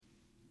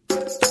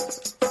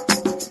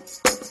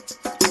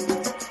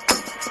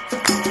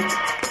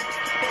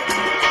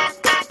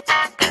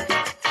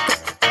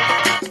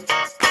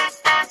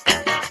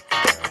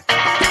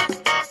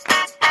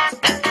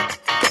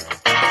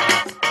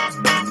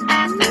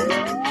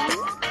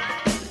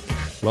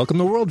Welcome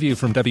to Worldview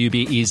from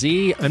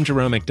WBEZ. I'm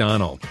Jerome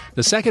McDonnell.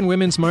 The Second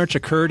Women's March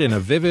occurred in a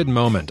vivid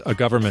moment. A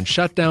government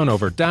shutdown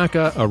over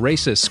DACA, a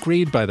racist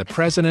screed by the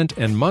president,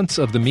 and months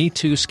of the Me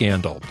Too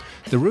scandal.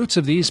 The roots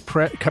of these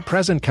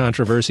present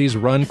controversies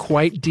run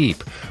quite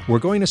deep. We're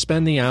going to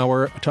spend the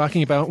hour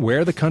talking about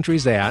where the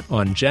country's at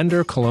on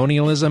gender,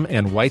 colonialism,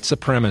 and white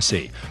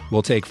supremacy.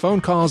 We'll take phone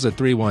calls at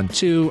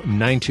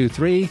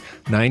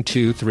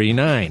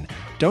 312-923-9239.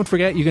 Don't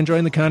forget, you can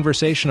join the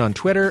conversation on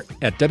Twitter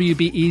at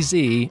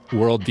WBEZ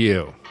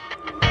Worldview.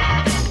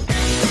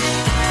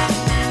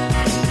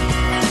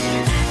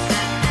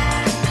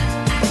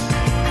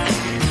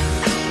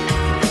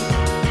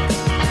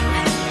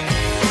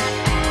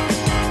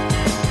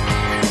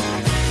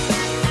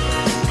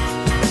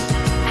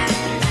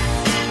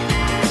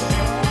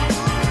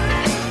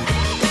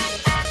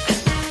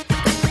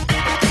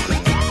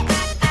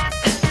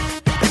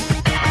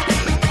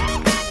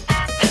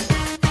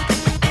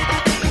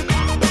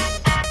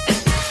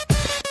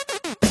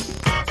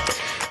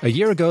 A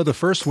year ago, the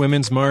first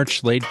Women's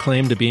March laid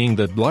claim to being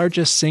the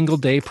largest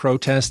single-day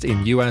protest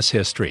in U.S.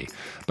 history.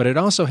 But it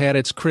also had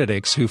its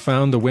critics who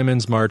found the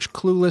Women's March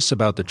clueless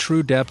about the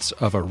true depths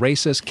of a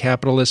racist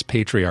capitalist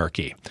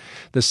patriarchy.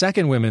 The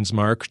second Women's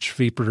March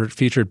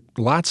featured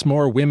lots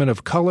more women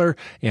of color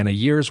and a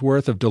year's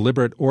worth of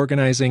deliberate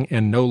organizing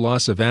and no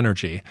loss of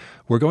energy.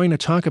 We're going to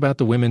talk about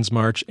the Women's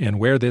March and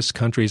where this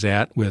country's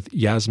at with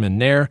Yasmin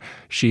Nair.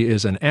 She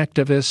is an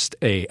activist,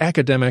 an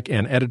academic,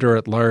 and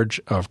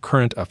editor-at-large of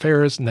Current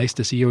Affairs. Nice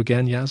to see you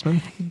again,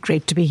 Yasmin.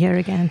 Great to be here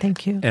again.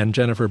 Thank you. And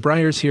Jennifer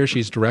Breyer's here.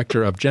 She's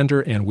Director of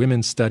Gender and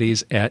Women's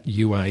Studies at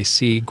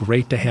UIC.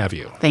 Great to have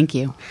you. Thank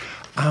you.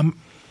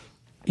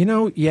 You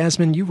know,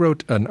 Yasmin, you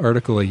wrote an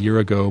article a year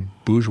ago,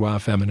 Bourgeois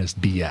Feminist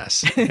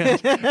BS.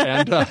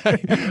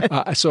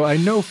 So I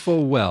know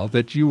full well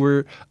that you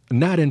were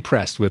not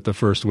impressed with the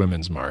first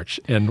Women's March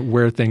and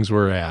where things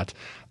were at.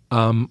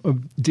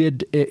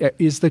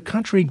 Is the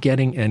country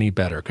getting any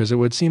better? Because it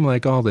would seem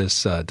like all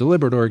this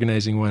deliberate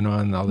organizing went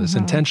on, all this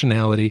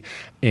intentionality,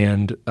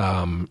 and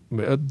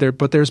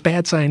but there's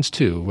bad signs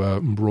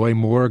too. Roy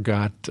Moore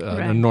got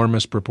an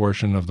enormous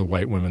proportion of the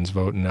white women's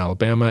vote in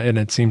Alabama, and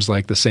it seems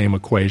like the same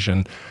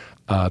equation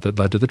that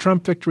led to the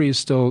Trump victory is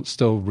still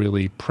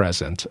really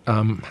present.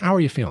 How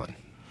are you feeling?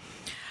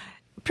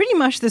 Pretty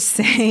much the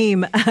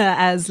same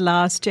as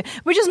last year,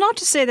 which is not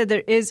to say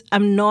that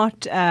I'm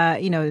not,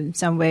 in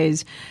some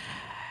ways,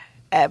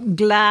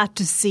 glad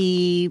to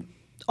see,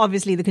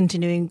 obviously, the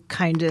continuing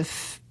kind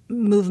of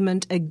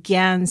movement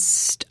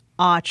against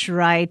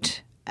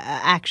arch-right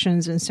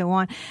actions and so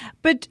on.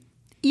 But,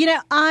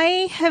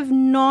 I have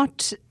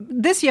not –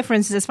 this year, for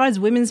instance, as far as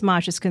Women's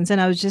March is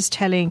concerned, I was just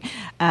telling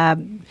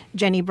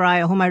Jenny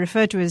Breyer, whom I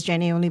refer to as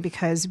Jenny only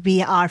because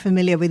we are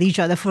familiar with each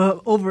other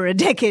for over a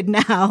decade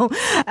now.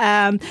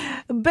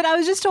 But I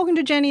was just talking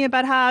to Jenny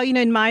about how,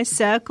 in my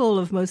circle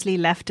of mostly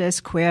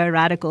leftist, queer,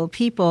 radical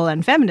people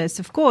and feminists,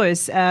 of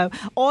course,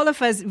 all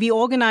of us, we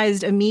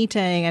organized a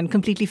meeting and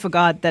completely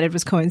forgot that it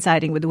was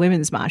coinciding with the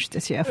Women's March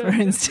this year, for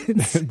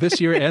instance.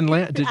 This year and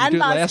did you do it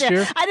last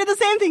year? I did the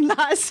same thing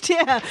last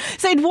year.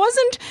 So it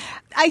wasn't,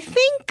 I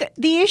think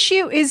the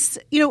issue is,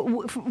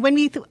 when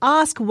we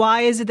ask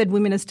why is it that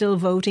women are still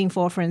voting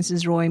for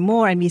instance, Roy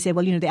Moore, and we say,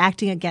 well, they're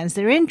acting against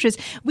their interests,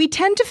 we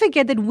tend to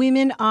forget that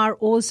women are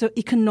also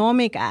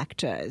economic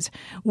actors.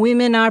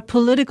 Women are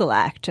political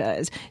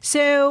actors.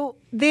 So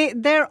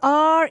there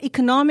are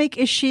economic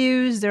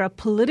issues, there are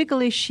political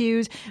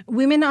issues.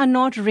 Women are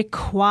not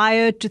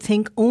required to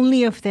think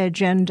only of their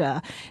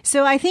gender.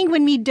 So I think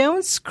when we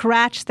don't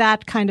scratch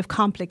that kind of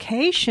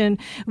complication,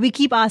 we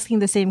keep asking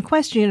the same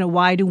question,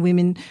 why do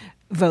women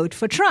vote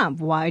for Trump?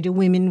 Why do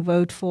women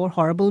vote for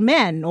horrible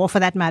men, or for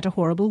that matter,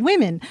 horrible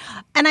women?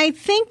 And I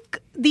think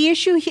the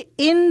issue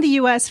in the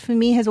U.S. for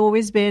me has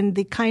always been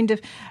the kind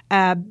of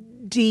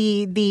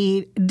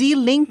the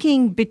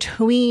delinking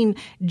between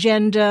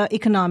gender,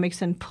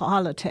 economics, and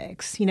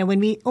politics.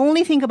 When we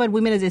only think about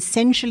women as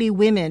essentially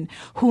women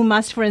who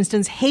must, for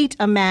instance, hate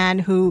a man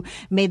who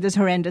made those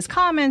horrendous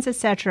comments,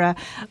 etc.,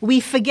 we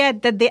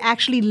forget that they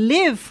actually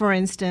live, for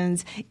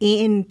instance,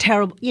 in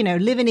terrible,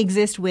 live and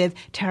exist with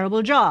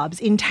terrible jobs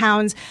in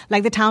towns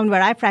like the town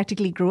where I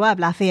practically grew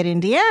up, Lafayette,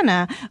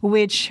 Indiana,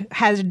 which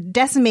has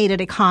decimated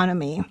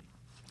economy,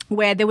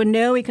 where there were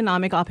no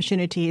economic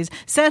opportunities,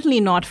 certainly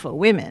not for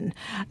women,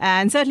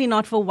 and certainly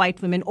not for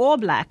white women or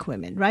black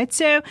women, right?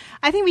 So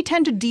I think we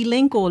tend to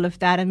delink all of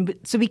that, and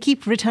so we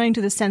keep returning to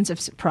the sense of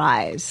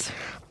surprise.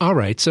 All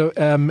right. So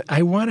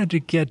I wanted to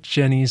get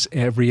Jenny's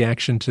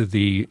reaction to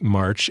the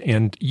march,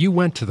 and you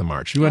went to the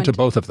march. You went to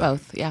both of them.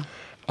 Both, yeah.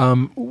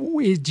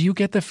 Do you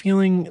get the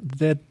feeling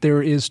that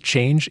there is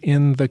change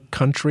in the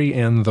country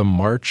and the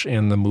march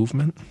and the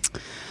movement?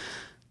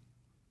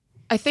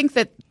 I think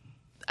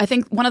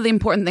one of the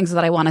important things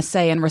that I want to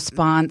say in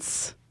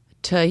response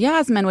to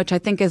Yasmin, which I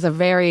think is a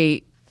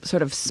very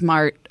sort of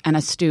smart and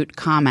astute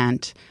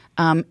comment,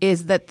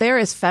 is that there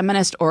is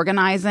feminist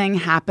organizing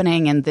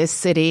happening in this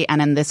city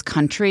and in this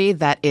country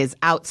that is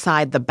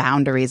outside the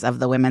boundaries of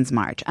the Women's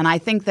March. And I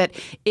think that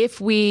if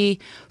we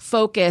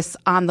focus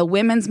on the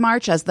Women's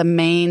March as the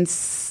main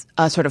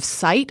sort of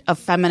site of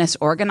feminist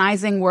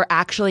organizing, we're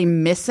actually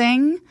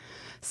missing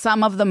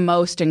some of the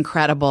most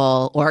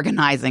incredible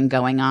organizing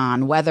going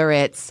on, whether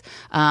it's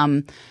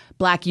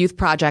Black Youth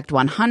Project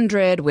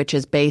 100, which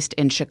is based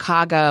in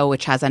Chicago,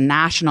 which has a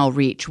national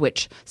reach,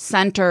 which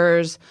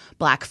centers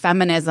Black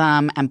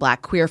feminism and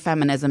Black queer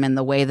feminism in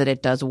the way that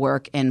it does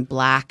work in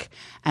Black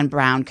and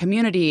brown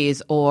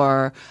communities,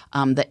 or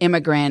the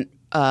immigrant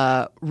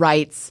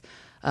rights,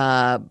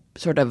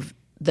 sort of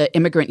the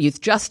Immigrant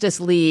Youth Justice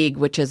League,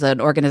 which is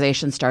an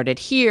organization started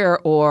here,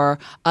 or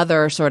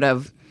other sort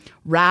of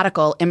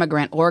radical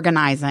immigrant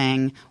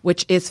organizing,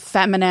 which is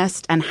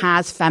feminist and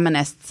has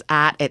feminists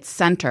at its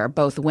center,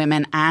 both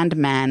women and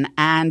men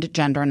and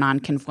gender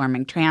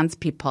nonconforming trans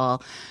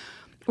people.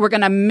 We're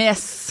going to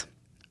miss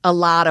a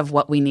lot of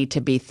what we need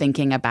to be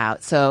thinking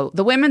about. So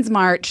the Women's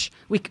March,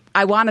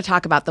 I want to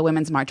talk about the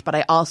Women's March, but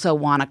I also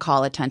want to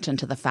call attention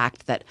to the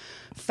fact that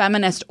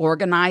feminist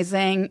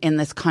organizing in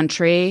this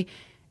country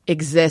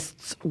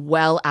exists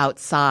well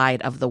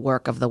outside of the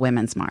work of the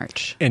Women's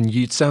March. And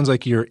it sounds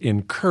like you're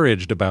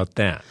encouraged about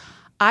that.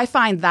 I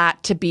find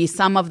that to be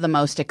some of the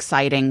most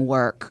exciting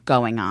work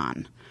going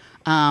on.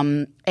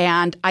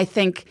 And I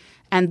think,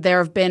 and there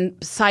have been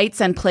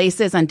sites and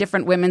places and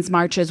different women's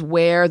marches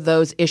where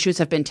those issues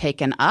have been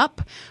taken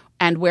up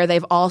and where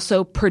they've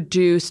also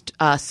produced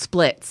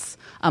splits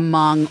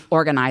among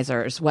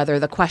organizers, whether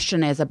the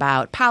question is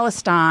about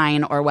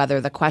Palestine or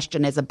whether the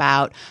question is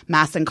about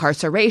mass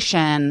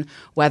incarceration,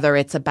 whether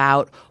it's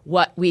about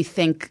what we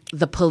think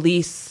the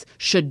police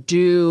should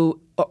do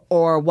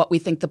or what we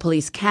think the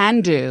police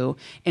can do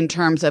in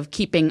terms of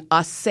keeping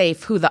us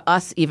safe, who the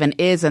us even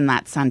is in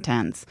that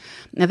sentence.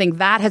 And I think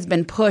that has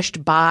been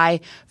pushed by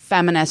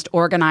feminist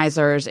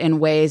organizers in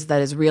ways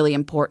that is really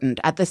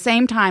important. At the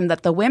same time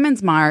that the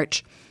Women's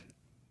March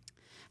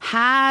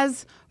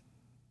has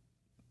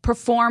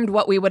performed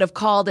what we would have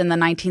called in the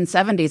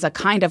 1970s a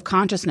kind of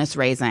consciousness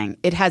raising.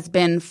 It has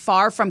been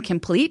far from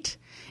complete.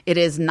 It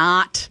is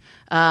not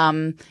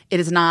total.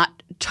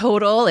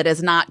 It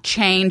has not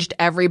changed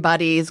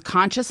everybody's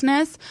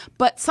consciousness,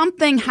 but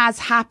something has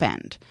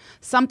happened.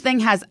 Something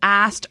has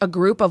asked a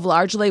group of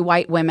largely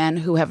white women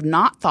who have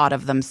not thought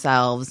of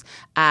themselves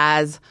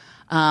as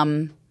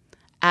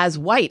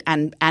white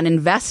and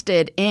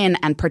invested in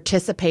and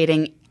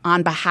participating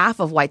on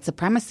behalf of white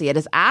supremacy. It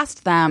has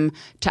asked them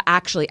to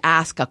actually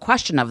ask a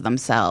question of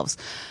themselves.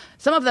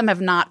 Some of them have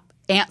not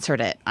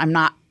answered it. I'm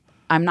not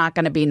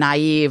going to be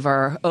naive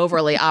or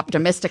overly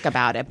optimistic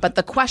about it, but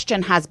the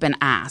question has been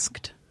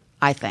asked,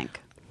 I think.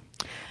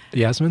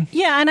 Yasmin?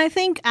 Yeah, and I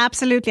think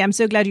absolutely. I'm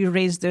so glad you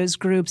raised those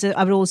groups.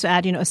 I would also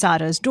add,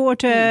 Assata's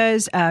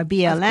Daughters,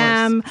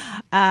 BLM.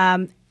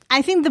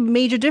 I think the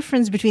major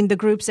difference between the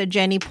groups that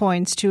Jenny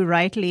points to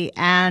rightly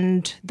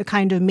and the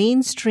kind of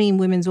mainstream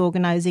women's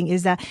organizing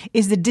is the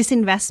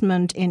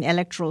disinvestment in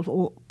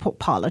electoral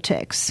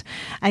politics.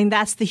 I think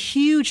that's the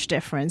huge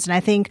difference. And I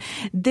think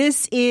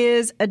this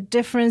is a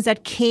difference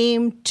that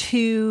came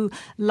to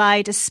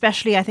light,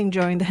 especially I think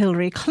during the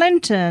Hillary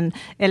Clinton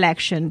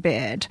election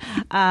bid.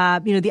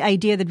 The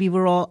idea that we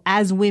were all,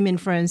 as women,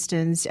 for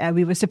instance,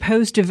 we were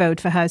supposed to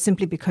vote for her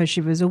simply because she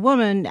was a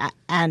woman.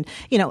 And,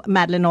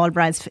 Madeleine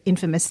Albright's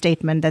infamous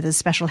statement that there's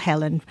special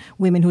hell in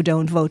women who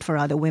don't vote for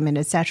other women,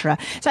 etc.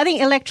 So I think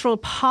electoral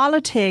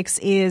politics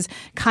is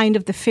kind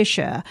of the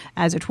fissure,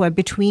 as it were,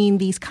 between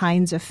these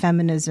kinds of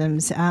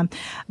feminisms.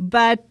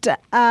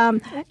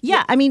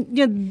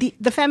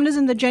 The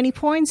feminism that Jenny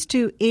points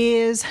to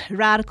is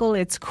radical,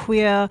 it's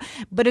queer,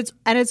 but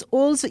it's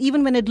also,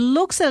 even when it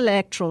looks at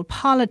electoral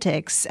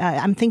politics,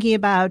 I'm thinking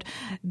about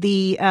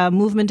the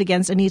movement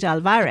against Anita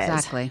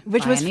Alvarez,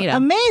 which was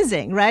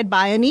amazing, right?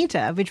 By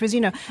Anita, which was,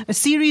 a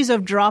series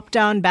of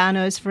drop-down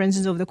banners, for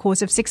instance, over the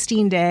course of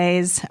 16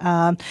 days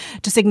to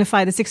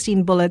signify the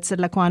 16 bullets that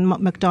Laquan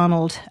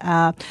McDonald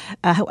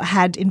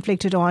had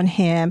inflicted on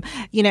him,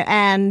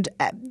 and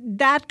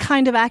that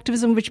kind of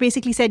activism, which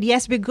basically said,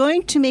 yes, we're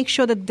going to make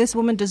sure that this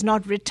woman does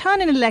not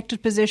return an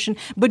elected position,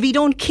 but we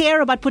don't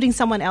care about putting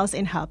someone else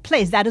in her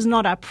place. That is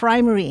not our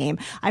primary aim.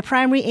 Our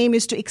primary aim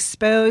is to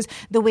expose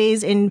the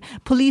ways in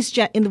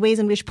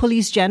which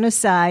police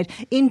genocide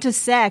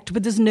intersect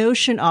with this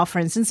notion of, for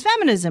instance,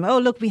 feminism. Oh,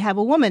 look, we have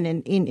a woman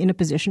in a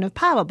position of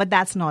power, but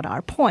that's not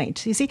our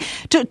point. You see,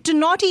 to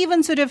not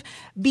even sort of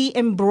be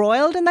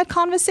embroiled in that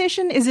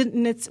conversation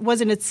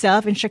was in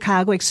itself in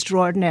Chicago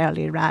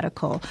extraordinarily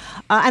radical,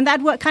 and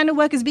that kind of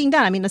work is being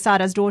done. I mean,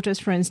 Assata's Daughters,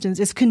 for instance,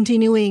 is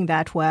continuing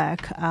that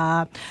work,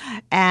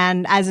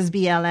 and as is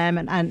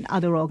BLM and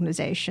other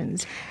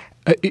organizations.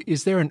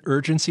 Is there an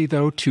urgency,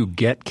 though, to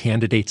get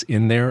candidates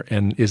in there,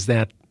 and is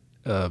that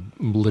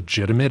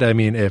legitimate? I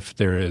mean, if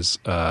there is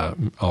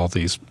all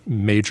these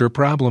major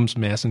problems,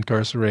 mass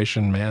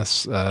incarceration,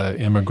 mass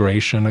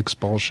immigration,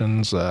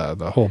 expulsions,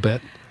 the whole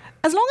bit?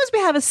 as long as we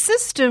have a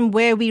system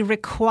where we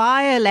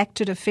require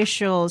elected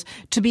officials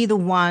to be the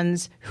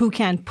ones who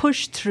can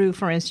push through,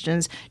 for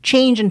instance,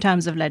 change in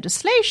terms of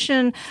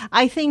legislation,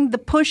 I think the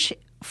push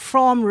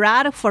for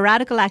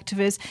radical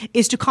activists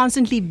is to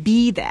constantly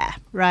be there,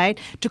 right?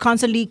 To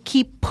constantly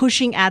keep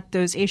pushing at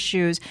those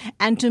issues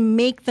and to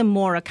make them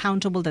more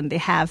accountable than they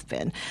have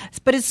been.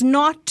 But it's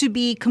not to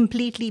be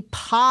completely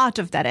part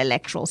of that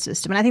electoral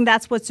system. And I think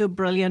that's what's so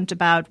brilliant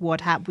about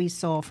what we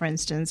saw, for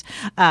instance,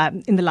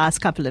 in the last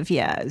couple of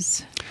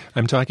years.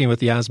 I'm talking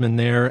with Yasmin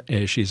Nair.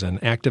 She's an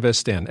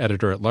activist and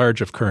editor-at-large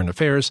of Current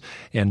Affairs,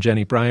 and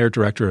Jenny Breyer,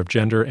 Director of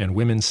Gender and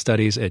Women's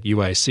Studies at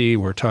UIC.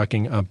 We're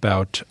talking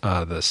about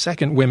the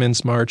second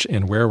Women's March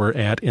and where we're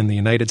at in the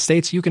United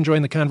States. You can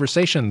join the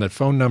conversation. The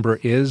phone number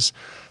is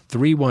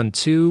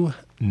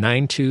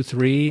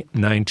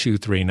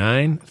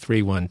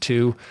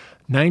 312-923-9239.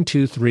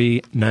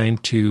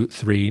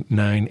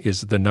 312-923-9239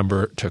 is the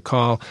number to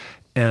call.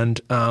 And,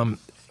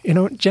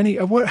 Jenny,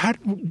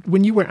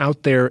 when you were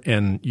out there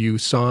and you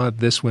saw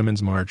this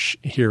Women's March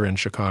here in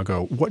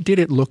Chicago, what did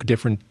it look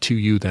different to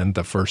you than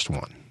the first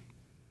one?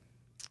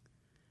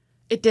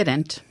 It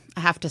didn't. I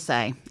have to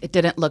say, it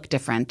didn't look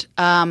different.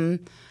 I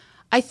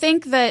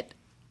think that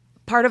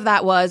part of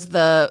that was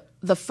the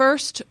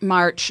first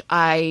march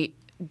I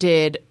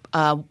did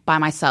by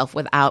myself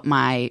without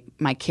my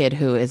kid,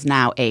 who is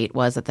now 8,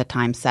 was at the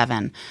time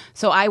 7.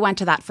 So I went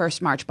to that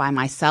first march by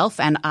myself,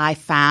 and I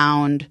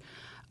found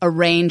a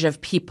range of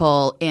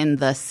people in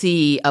the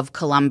sea of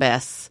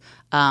Columbus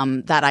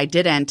that I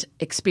didn't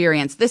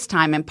experience this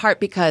time, in part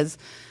because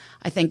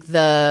I think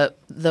the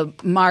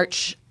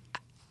march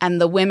and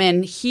the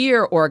women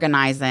here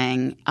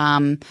organizing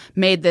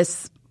made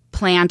this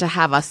plan to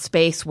have a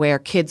space where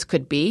kids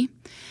could be.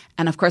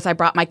 And of course, I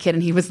brought my kid,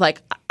 and he was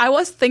like, I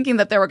was thinking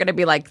that there were going to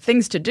be like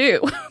things to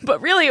do, but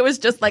really it was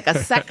just like a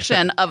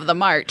section of the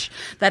march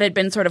that had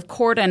been sort of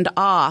cordoned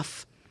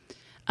off.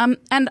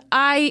 And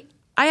I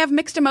have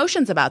mixed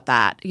emotions about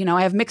that.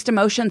 I have mixed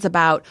emotions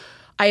about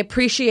I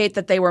appreciate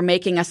that they were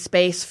making a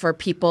space for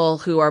people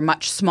who are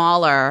much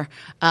smaller,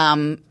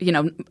 in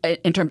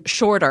terms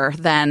shorter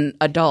than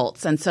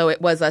adults. And so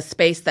it was a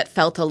space that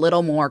felt a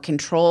little more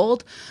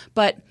controlled.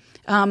 But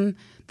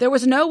there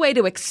was no way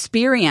to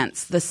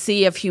experience the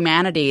sea of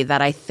humanity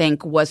that I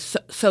think was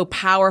so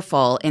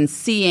powerful in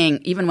seeing,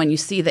 even when you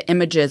see the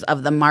images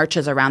of the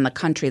marches around the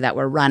country that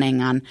were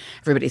running on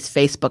everybody's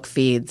Facebook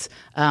feeds.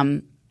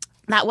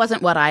 That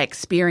wasn't what I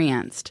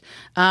experienced.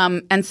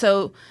 And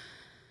so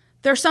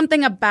there's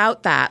something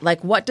about that.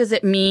 Like, what does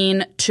it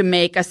mean to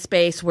make a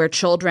space where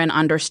children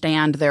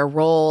understand their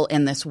role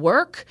in this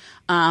work?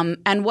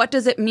 And what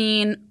does it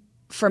mean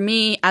for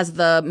me as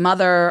the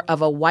mother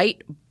of a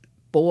white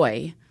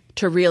boy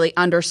to really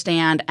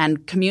understand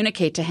and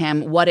communicate to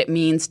him what it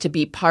means to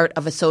be part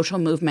of a social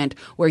movement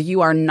where you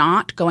are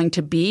not going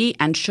to be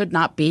and should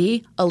not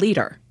be a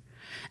leader?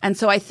 And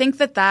so I think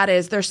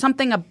there's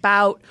something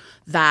about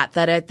that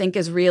I think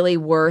is really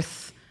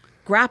worth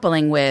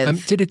grappling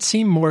with. Did it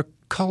seem more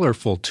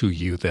colorful to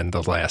you than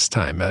the last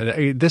time?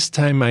 This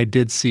time I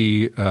did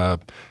see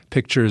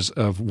pictures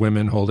of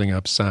women holding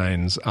up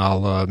signs,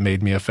 Allah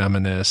made me a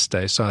feminist.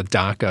 I saw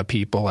DACA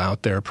people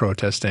out there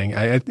protesting.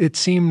 It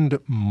seemed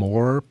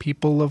more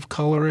people of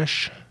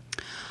colorish.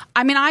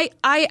 I mean,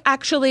 I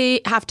actually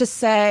have to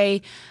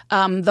say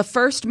the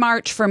first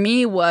march for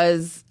me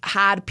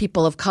had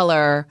people of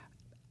color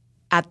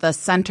at the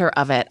center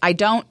of it.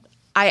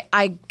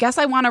 I guess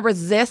I want to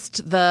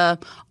resist the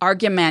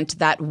argument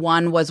that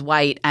one was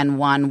white and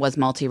one was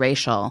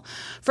multiracial.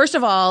 First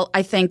of all,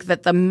 I think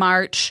that the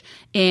march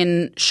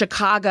in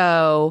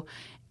Chicago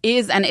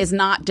is and is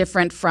not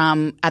different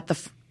from at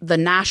the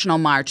national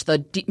march,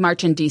 the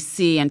march in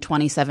D.C. in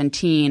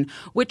 2017,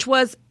 which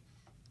was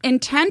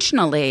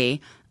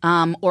intentionally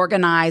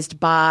organized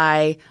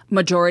by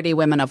majority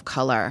women of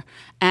color.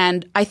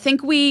 And I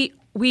think we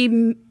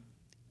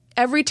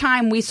every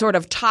time we sort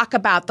of talk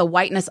about the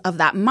whiteness of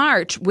that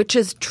march, which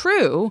is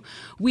true,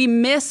 we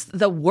miss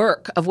the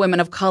work of women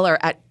of color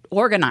at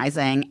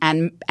organizing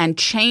and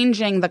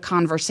changing the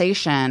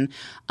conversation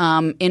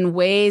in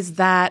ways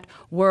that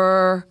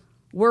were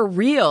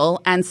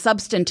real and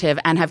substantive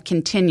and have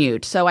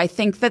continued. So I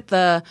think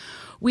that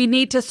we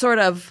need to sort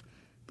of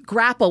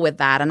grapple with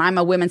that. And I'm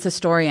a women's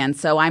historian,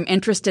 so I'm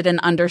interested in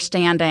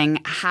understanding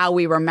how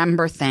we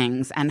remember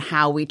things and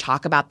how we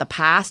talk about the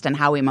past and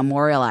how we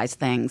memorialize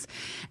things.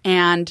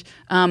 And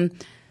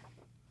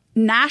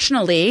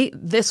nationally,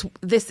 this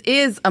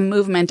is a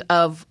movement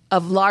of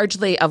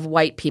largely of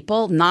white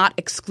people, not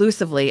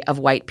exclusively of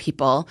white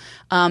people.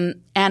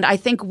 And I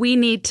think we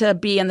need to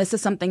be, and this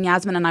is something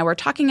Yasmin and I were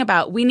talking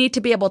about, we need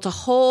to be able to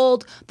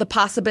hold the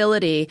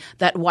possibility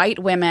that white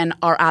women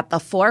are at the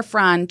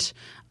forefront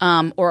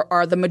or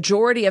are the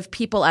majority of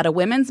people at a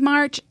women's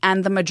march,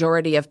 and the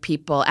majority of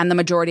people and the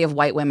majority of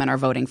white women are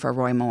voting for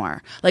Roy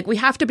Moore. Like, we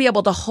have to be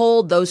able to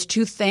hold those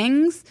two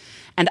things.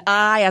 And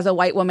I, as a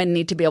white woman,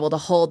 need to be able to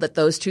hold that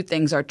those two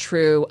things are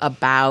true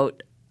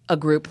about a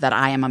group that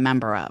I am a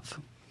member of.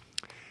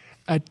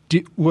 I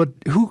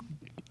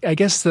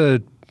guess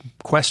the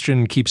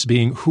question keeps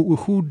being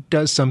who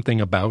does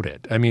something about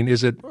it? I mean,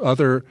 is it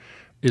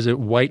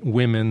white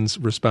women's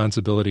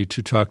responsibility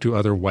to talk to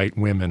other white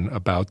women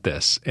about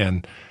this?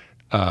 And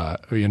are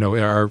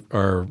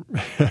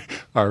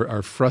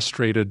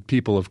frustrated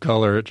people of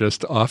color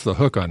just off the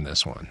hook on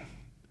this one?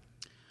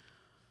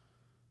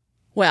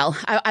 Well,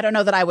 I don't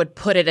know that I would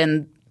put it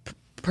in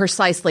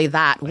precisely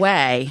that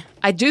way.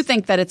 I do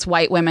think that it's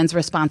white women's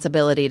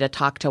responsibility to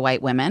talk to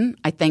white women.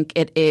 I think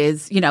it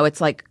is,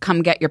 it's like,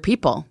 come get your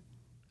people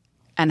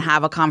and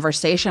have a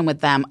conversation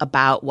with them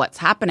about what's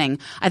happening.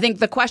 I think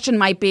the question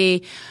might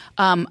be,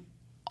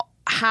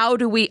 how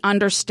do we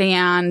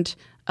understand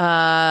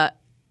how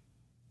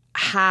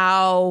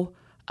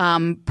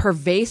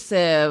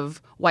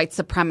pervasive white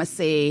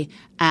supremacy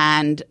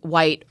and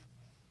white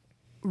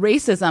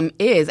racism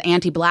is,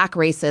 anti-Black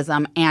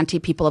racism,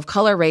 anti-people of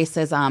color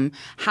racism?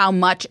 How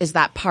much is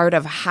that part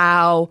of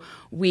how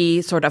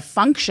we sort of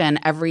function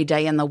every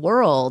day in the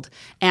world?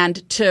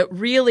 And to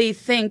really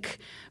think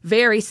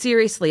very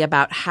seriously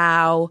about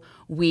how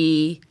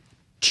we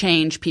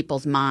change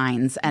people's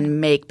minds and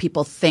make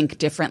people think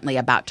differently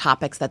about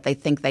topics that they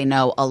think they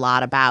know a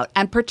lot about.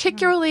 And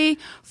particularly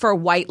for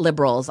white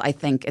liberals, I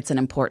think it's an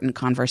important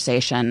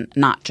conversation,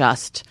 not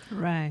just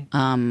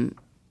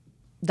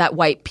that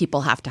white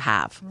people have to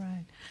have.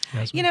 Right.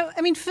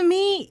 For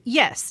me,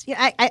 yes.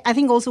 I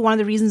think also one of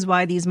the reasons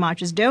why these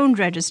marches don't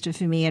register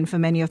for me and for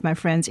many of my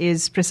friends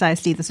is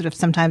precisely the sort of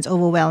sometimes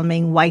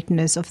overwhelming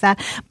whiteness of that.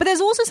 But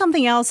there's also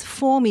something else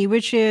for me,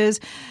 which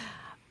is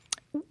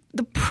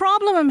the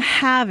problem I'm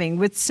having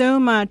with so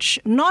much,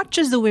 not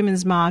just the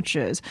women's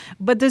marches,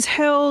 but this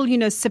whole,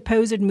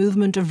 supposed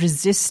movement of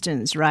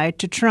resistance, right,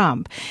 to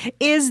Trump,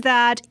 is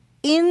that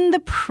in the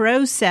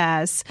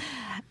process,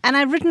 and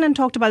I've written and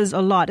talked about this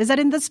a lot, is that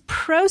in this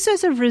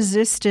process of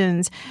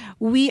resistance,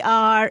 we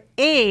are,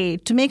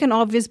 to make an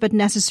obvious but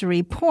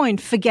necessary point,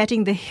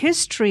 forgetting the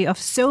history of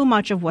so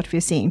much of what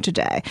we're seeing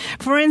today.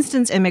 For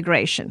instance,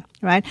 immigration,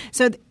 right?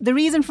 So the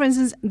reason, for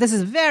instance, this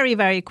is very,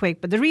 very quick,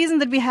 but the reason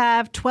that we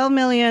have 12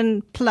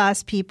 million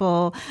plus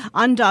people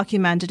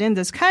undocumented in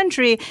this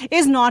country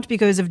is not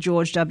because of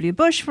George W.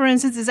 Bush, for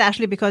instance. It's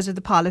actually because of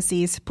the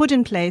policies put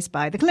in place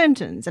by the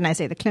Clintons. And I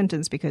say the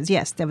Clintons because,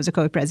 yes, there was a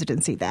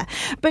co-presidency there.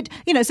 But,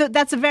 so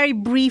that's a very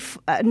brief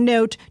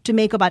note to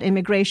make about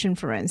immigration,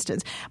 for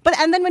instance.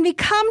 And then when we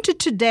come to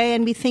today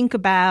and we think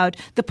about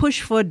the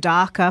push for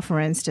DACA, for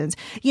instance,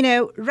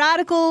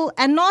 radical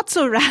and not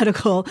so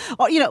radical,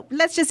 or,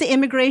 let's just say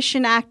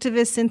immigration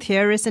activists and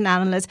theorists and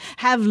analysts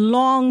have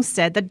long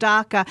said that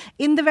DACA,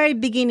 in the very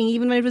beginning,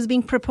 even when it was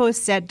being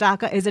proposed, said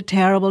DACA is a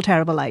terrible,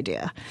 terrible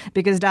idea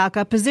because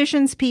DACA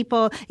positions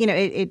people,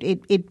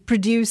 it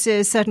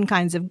produces certain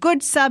kinds of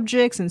good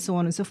subjects and so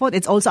on and so forth.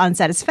 It's also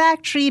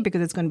unsatisfactory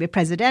because it's going to be a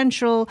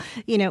presidential,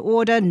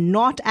 order,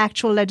 not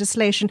actual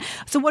legislation.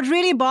 So what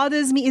really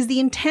bothers me is the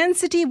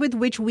intensity with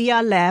which we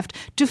are left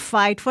to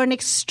fight for an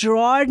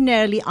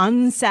extraordinarily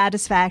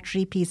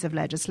unsatisfactory piece of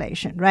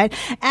legislation, right?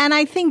 And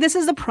I think this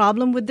is the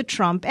problem with the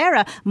Trump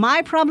era.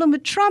 My problem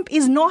with Trump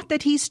is not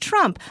that he's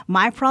Trump.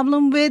 My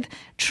problem with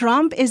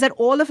Trump is that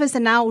all of us are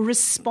now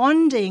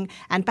responding,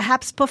 and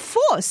perhaps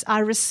perforce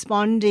are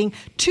responding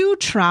to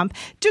Trump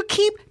to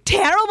keep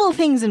terrible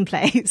things in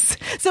place.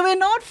 So we're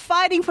not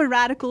fighting for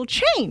radical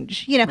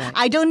change. Right.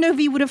 I don't know if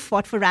we would have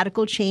fought for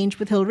radical change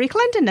with Hillary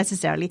Clinton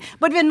necessarily,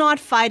 but we're not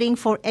fighting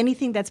for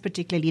anything that's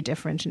particularly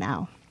different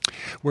now.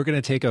 We're going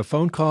to take a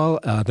phone call.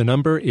 The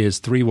number is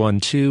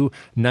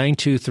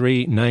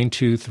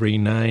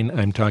 312-923-9239.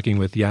 I'm talking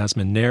with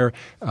Yasmin Nair,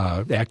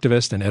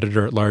 activist and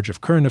editor-at-large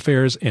of Current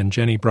Affairs, and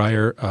Jenny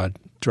Breyer,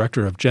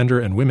 Director of Gender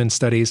and Women's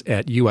Studies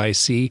at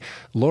UIC.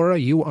 Laura,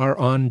 you are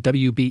on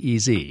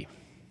WBEZ.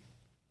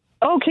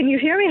 Oh, can you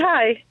hear me?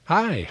 Hi.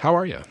 Hi, how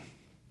are you?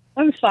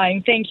 I'm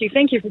fine, thank you.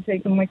 Thank you for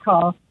taking my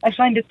call. I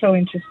find it so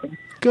interesting.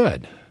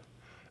 Good.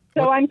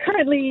 So I'm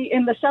currently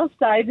in the South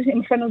Side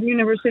in front of the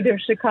University of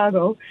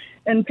Chicago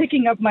and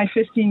picking up my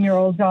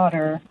 15-year-old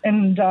daughter,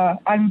 and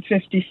I'm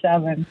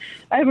 57.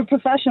 I have a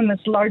profession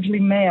that's largely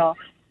male,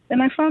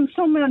 and I found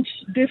so much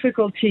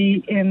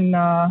difficulty in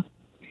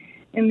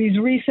these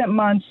recent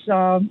months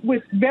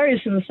with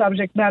various of the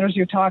subject matters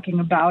you're talking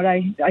about.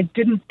 I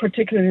didn't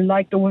particularly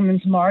like the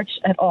Women's March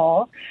at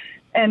all.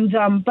 And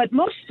but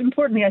most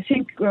importantly, I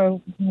think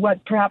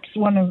what perhaps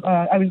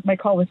my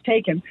call was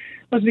taken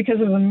was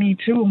because of the Me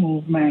Too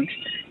movement.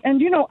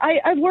 And,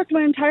 I've worked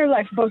my entire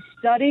life both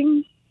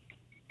studying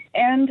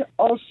and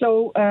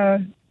also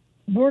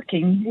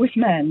working with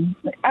men.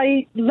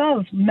 I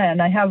love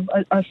men. I have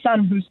a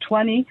son who's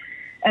 20,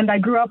 and I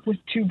grew up with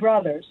two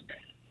brothers.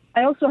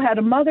 I also had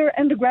a mother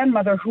and a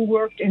grandmother who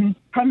worked in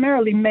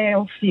primarily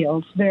male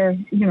fields. They're,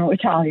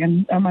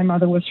 Italian. My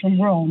mother was from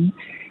Rome.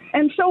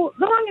 And so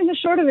the long and the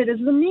short of it is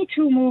the Me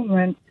Too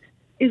movement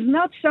is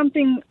not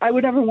something I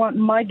would ever want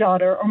my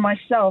daughter or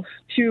myself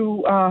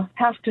to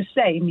have to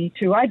say Me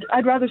Too.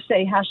 I'd rather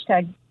say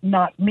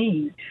 #not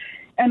me.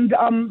 And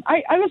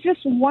I was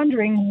just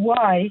wondering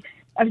why.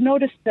 I've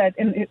noticed that,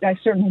 and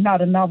it's certainly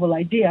not a novel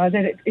idea,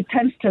 that it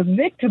tends to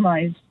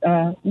victimize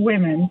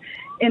women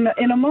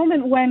in a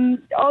moment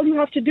when all you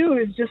have to do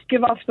is just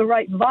give off the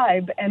right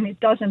vibe and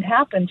it doesn't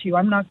happen to you.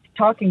 I'm not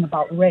talking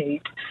about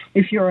rape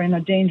if you're in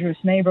a dangerous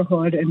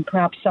neighborhood and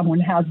perhaps someone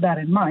has that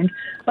in mind,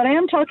 but I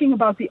am talking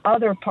about the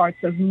other parts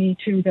of Me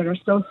Too that are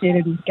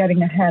associated with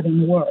getting ahead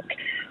in work.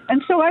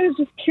 And so I was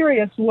just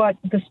curious what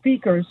the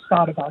speakers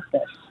thought about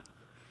this.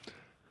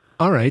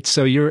 All right.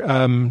 So you're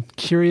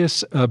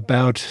curious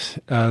about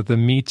the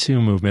Me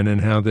Too movement and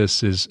how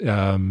this is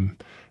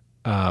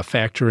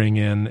factoring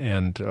in,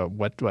 and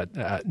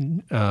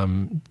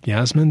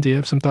Yasmin, do you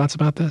have some thoughts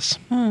about this?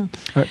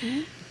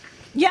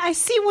 Yeah, I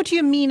see what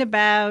you mean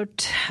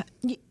about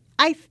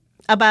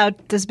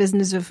this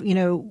business of,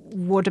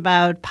 what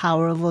about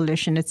power of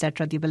volition, et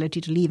cetera, the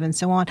ability to leave and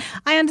so on.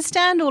 I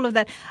understand all of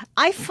that.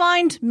 I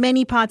find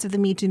many parts of the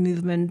Me Too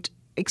movement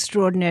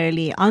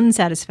extraordinarily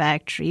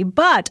unsatisfactory.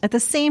 But at the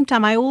same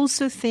time, I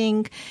also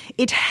think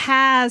it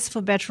has,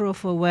 for better or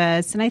for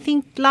worse, and I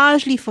think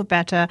largely for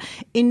better,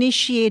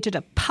 initiated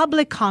a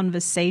public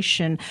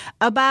conversation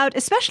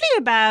especially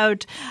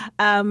about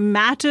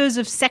matters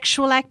of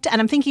sexual act.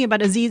 And I'm thinking about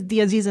the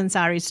Aziz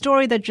Ansari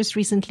story that just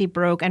recently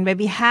broke, and where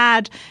we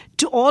had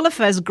to all of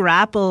us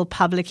grapple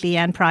publicly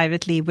and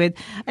privately with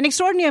an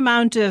extraordinary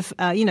amount of,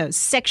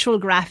 sexual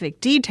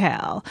graphic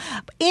detail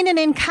in an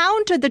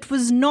encounter that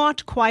was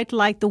not quite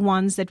like the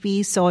ones that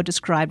we saw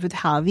described with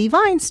Harvey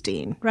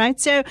Weinstein, right?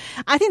 So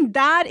I think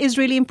that is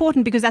really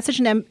important, because that's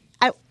such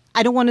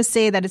I don't want to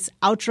say that it's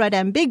outright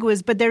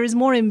ambiguous, but there is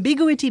more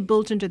ambiguity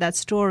built into that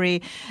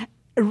story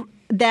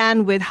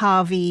than with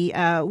Harvey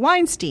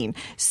Weinstein.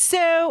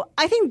 So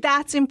I think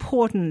that's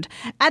important.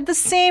 At the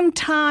same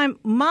time,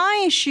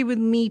 my issue with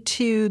Me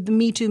Too, the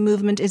Me Too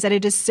movement, is that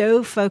it is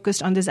so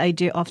focused on this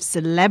idea of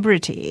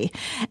celebrity.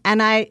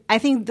 And I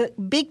think the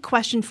big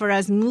question for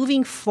us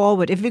moving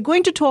forward, if we're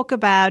going to talk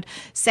about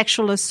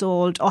sexual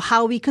assault or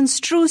how we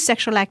construe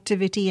sexual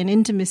activity and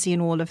intimacy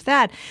and all of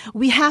that,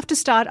 we have to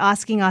start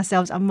asking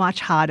ourselves a much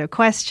harder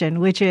question,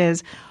 which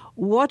is,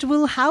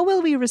 how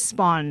will we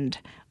respond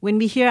when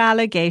we hear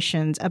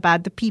allegations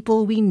about the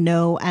people we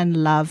know and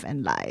love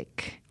and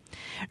like?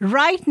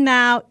 Right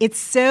now, it's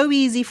so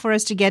easy for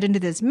us to get into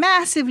this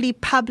massively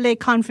public,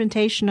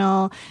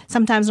 confrontational,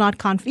 sometimes not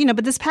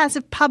but this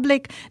passive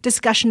public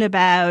discussion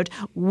about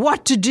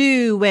what to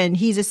do when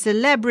he's a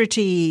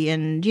celebrity,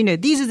 and,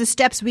 these are the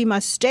steps we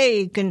must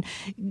take, and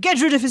get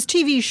rid of his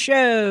TV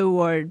show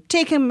or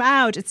take him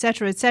out, et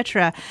cetera, et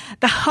cetera.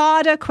 The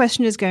harder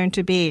question is going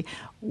to be,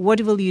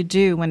 what will you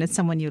do when it's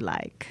someone you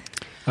like?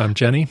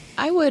 Jenny?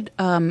 I would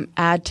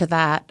add to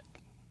that.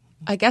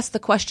 I guess the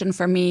question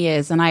for me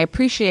is, and I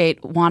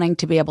appreciate wanting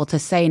to be able to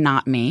say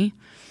not me,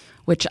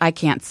 which I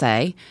can't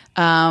say.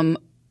 And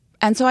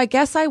so I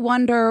guess I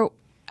wonder,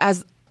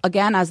 as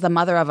the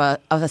mother of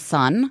a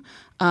son,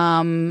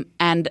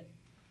 and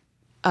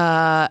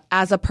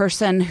as a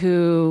person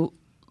who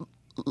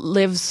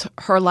lives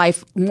her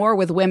life more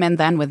with women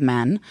than with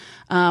men,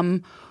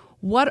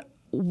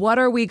 what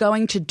are we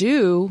going to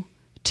do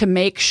to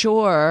make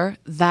sure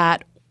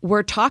that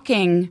we're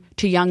talking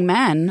to young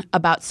men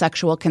about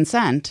sexual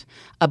consent,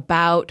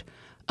 about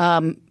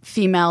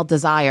female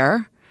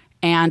desire,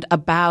 and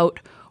about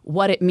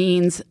what it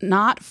means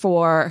not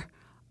for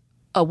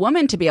a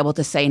woman to be able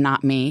to say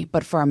not me,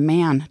 but for a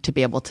man to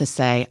be able to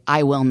say,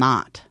 I will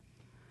not.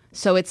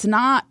 So it's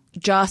not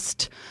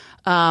just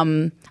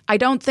I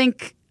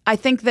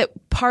think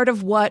that part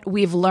of what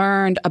we've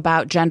learned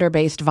about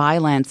gender-based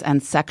violence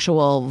and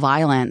sexual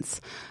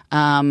violence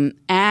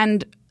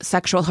and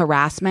sexual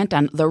harassment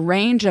and the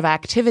range of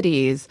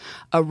activities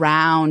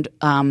around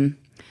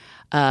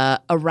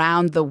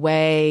the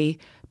way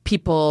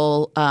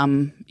people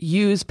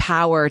use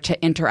power to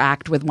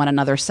interact with one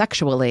another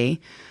sexually.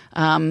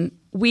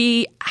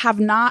 We have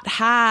not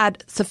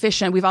had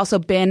sufficient. We've also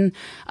been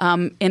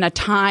in a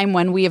time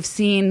when we have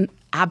seen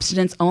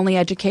abstinence-only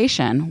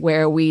education,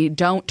 where we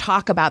don't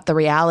talk about the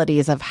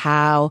realities of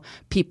how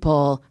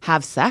people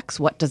have sex,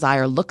 what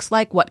desire looks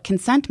like, what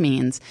consent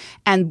means.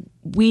 And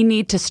we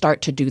need to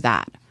start to do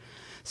that.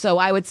 So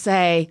I would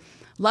say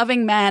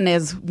loving men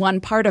is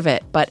one part of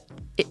it, but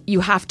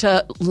you have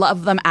to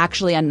love them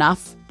actually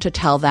enough to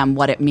tell them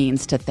what it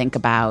means to think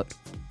about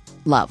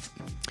love.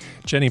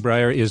 Jenny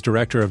Breyer is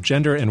Director of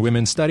Gender and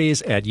Women's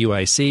Studies at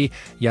UIC.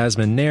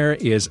 Yasmin Nair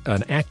is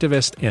an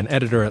activist and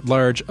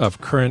editor-at-large of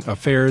Current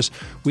Affairs.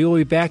 We will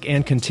be back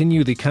and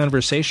continue the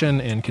conversation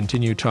and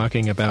continue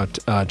talking about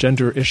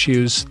gender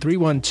issues.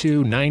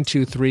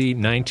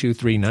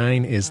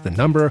 312-923-9239 is the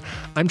number.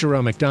 I'm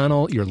Jerome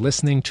McDonnell. You're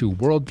listening to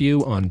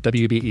Worldview on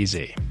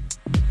WBEZ.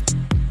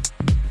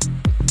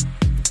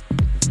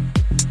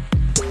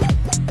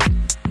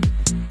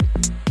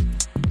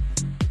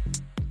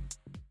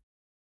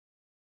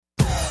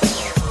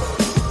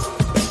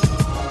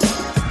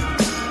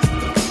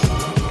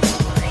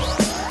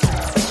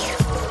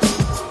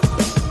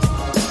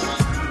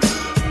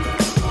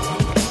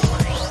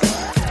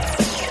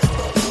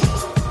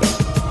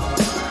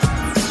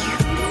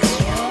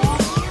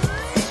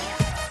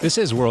 This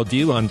is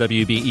Worldview on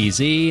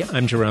WBEZ.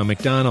 I'm Jerome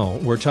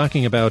McDonnell. We're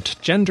talking about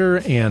gender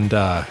and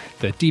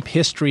the deep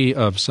history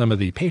of some of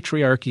the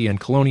patriarchy and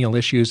colonial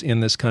issues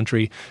in this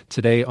country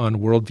today on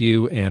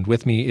Worldview. And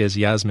with me is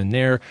Yasmin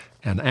Nair,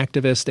 an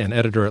activist and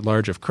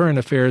editor-at-large of Current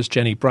Affairs,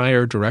 Jenny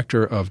Breyer,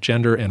 Director of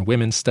Gender and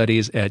Women's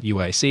Studies at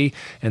UIC.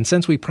 And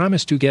since we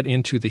promised to get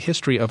into the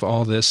history of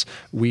all this,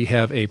 we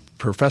have a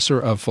professor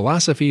of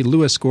philosophy,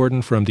 Lewis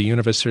Gordon, from the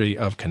University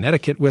of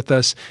Connecticut with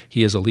us.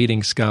 He is a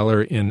leading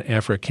scholar in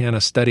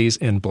Africana studies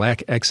and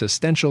Black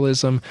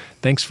existentialism.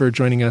 Thanks for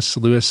joining us,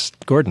 Lewis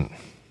Gordon.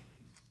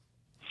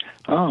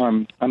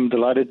 Oh, I'm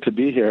delighted to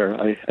be here.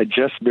 I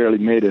just barely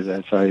made it,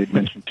 as I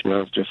mentioned to you. I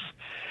was just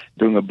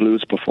doing a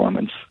blues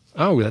performance.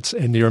 Oh,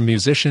 and you're a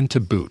musician to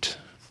boot.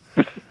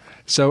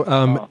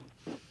 So,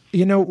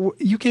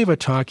 you gave a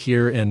talk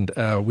here, and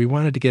we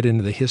wanted to get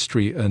into the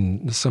history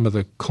and some of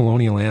the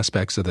colonial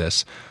aspects of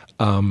this.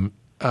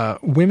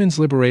 Women's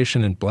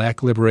liberation and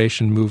Black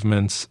liberation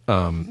movements,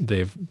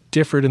 they've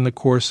differed in the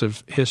course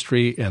of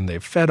history, and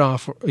they've fed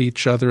off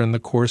each other in the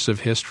course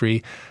of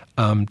history.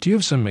 Do you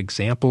have some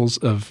examples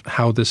of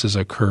how this has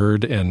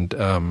occurred, and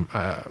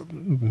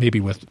maybe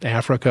with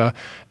Africa,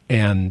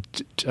 and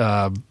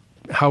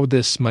how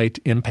this might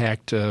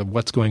impact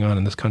what's going on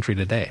in this country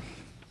today?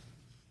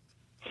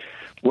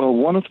 Well,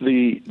 one of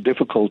the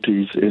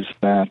difficulties is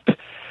that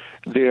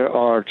there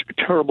are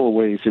terrible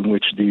ways in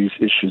which these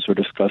issues are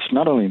discussed,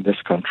 not only in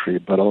this country,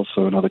 but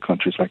also in other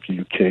countries like the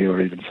UK or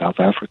even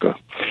South Africa.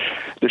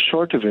 The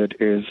short of it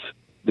is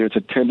there's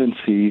a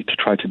tendency to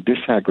try to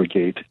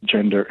disaggregate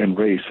gender and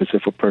race as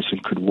if a person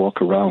could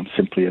walk around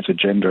simply as a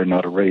gender,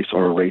 not a race,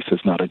 or a race is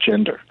not a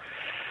gender.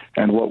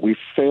 And what we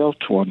fail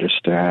to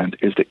understand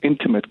is the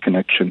intimate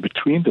connection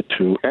between the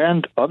two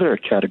and other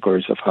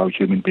categories of how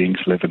human beings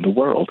live in the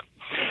world.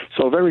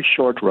 So a very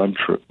short run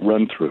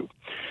through.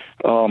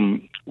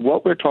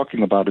 What we're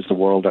talking about is the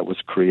world that was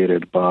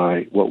created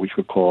by what we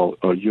could call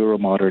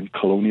Euromodern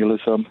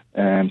colonialism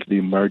and the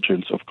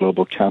emergence of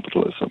global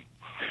capitalism.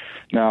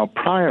 Now,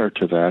 prior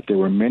to that, there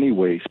were many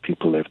ways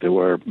people lived. There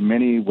were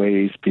many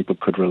ways people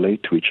could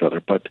relate to each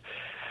other, but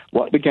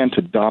what began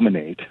to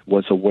dominate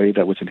was a way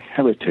that was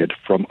inherited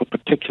from a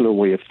particular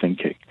way of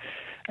thinking.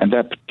 And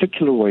that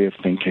particular way of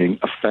thinking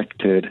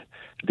affected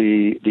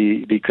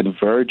the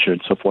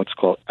convergence of what's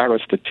called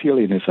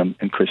Aristotelianism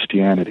and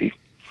Christianity.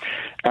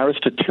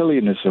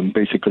 Aristotelianism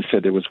basically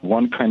said there was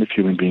one kind of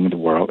human being in the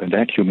world, and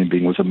that human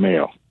being was a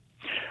male.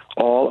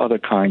 All other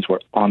kinds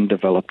were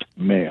undeveloped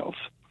males.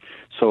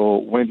 So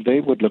when they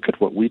would look at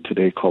what we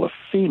today call a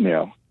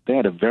female, they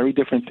had a very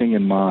different thing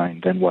in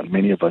mind than what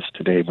many of us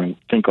today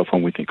think of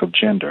when we think of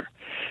gender.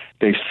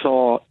 They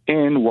saw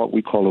in what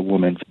we call a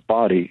woman's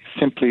body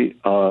simply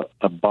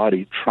a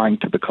body trying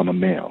to become a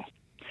male.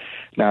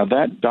 Now,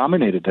 that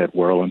dominated that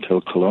world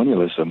until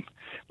colonialism,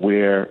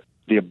 where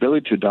the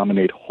ability to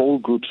dominate whole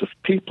groups of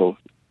people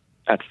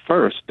at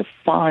first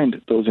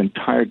defined those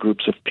entire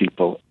groups of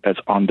people as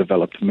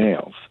undeveloped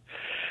males.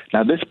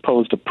 Now, this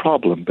posed a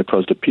problem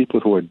because the people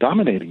who were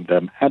dominating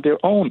them had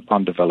their own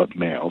undeveloped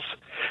males.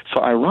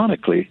 So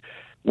ironically,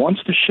 once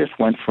the shift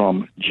went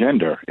from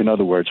gender, in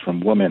other words,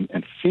 from woman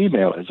and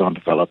female as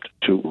undeveloped,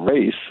 to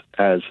race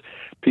as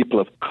people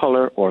of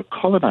color or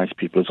colonized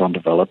people as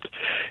undeveloped,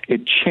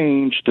 it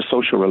changed the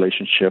social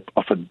relationship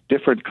of a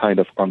different kind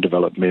of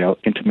undeveloped male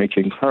into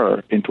making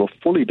her into a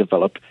fully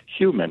developed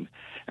human.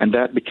 And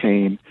that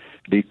became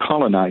the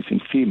colonizing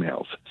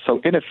females.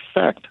 So in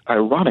effect,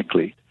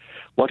 ironically,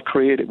 what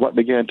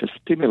began to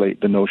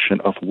stimulate the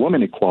notion of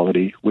woman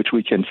equality, which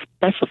we can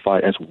specify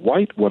as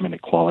white woman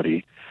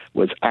equality,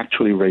 was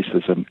actually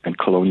racism and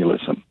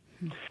colonialism.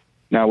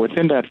 Now,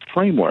 within that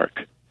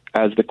framework,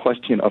 as the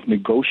question of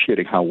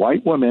negotiating how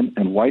white women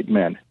and white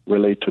men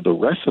relate to the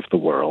rest of the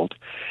world,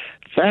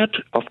 that,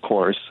 of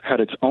course, had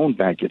its own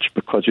baggage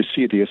because you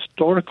see the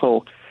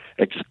historical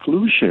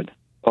exclusion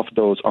of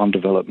those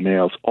undeveloped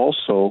males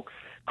also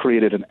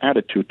created an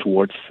attitude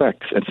towards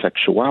sex and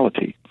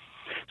sexuality.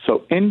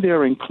 So in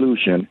their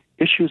inclusion,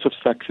 issues of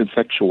sex and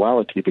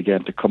sexuality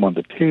began to come on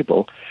the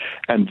table,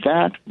 and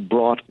that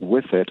brought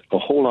with it a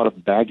whole lot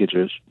of baggage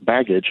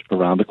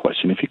around the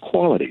question of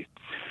equality.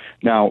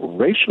 Now,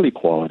 racial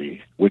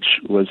equality, which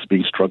was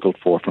being struggled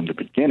for from the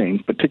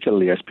beginning,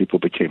 particularly as people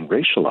became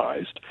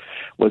racialized,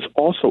 was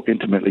also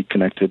intimately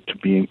connected to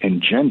being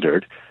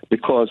engendered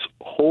because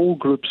whole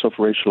groups of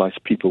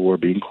racialized people were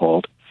being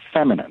called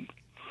feminine.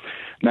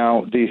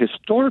 Now, the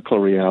historical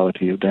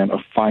reality then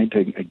of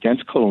fighting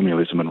against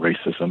colonialism and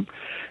racism,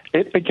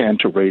 it began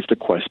to raise the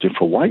question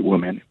for white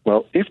women,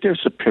 well, if they're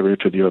superior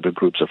to the other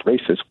groups of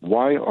races,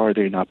 why are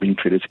they not being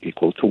treated as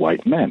equal to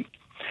white men?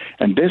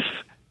 And this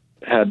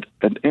had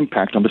an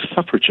impact on the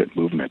suffragette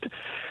movement.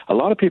 A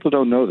lot of people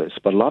don't know this,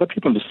 but a lot of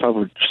people in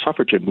the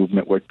suffragette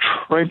movement were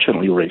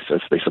trenchantly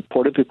racist. They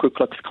supported the Ku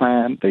Klux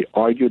Klan. They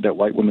argued that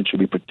white women should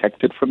be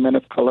protected from men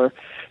of color.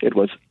 It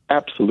was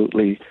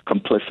absolutely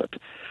complicit.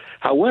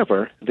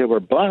 However, there were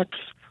blacks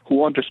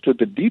who understood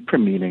the deeper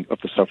meaning of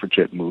the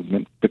suffragette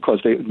movement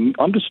because they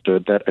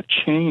understood that a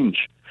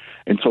change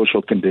in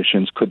social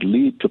conditions could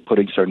lead to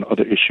putting certain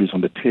other issues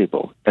on the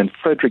table. And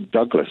Frederick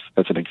Douglass,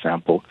 as an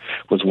example,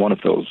 was one of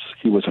those.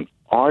 He was an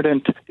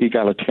ardent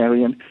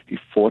egalitarian. He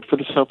fought for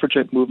the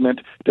suffragette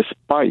movement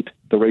despite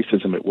the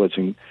racism it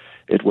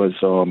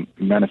was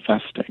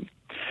manifesting.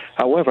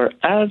 However,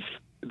 as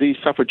the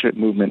suffragette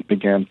movement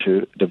began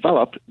to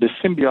develop, the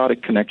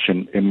symbiotic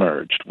connection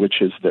emerged,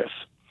 which is this.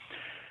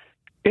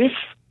 If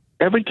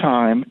every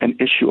time an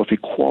issue of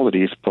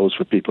equality is posed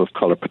for people of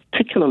color,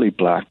 particularly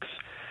blacks,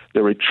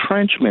 the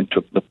retrenchment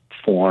took the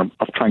form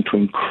of trying to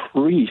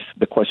increase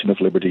the question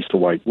of liberties to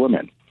white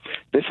women.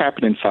 This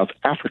happened in South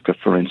Africa,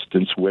 for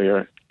instance,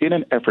 where in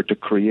an effort to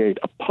create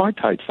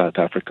apartheid South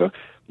Africa,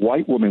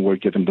 white women were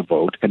given the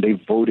vote, and they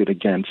voted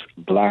against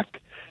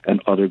black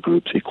and other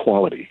groups'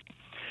 equality.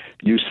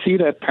 You see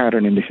that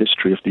pattern in the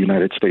history of the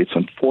United States,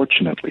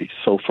 unfortunately.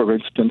 So, for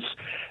instance,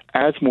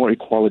 as more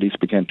equalities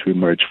began to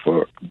emerge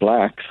for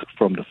blacks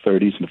from the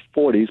 30s and the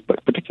 40s,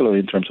 but particularly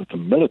in terms of the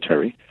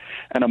military,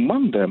 and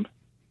among them,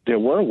 there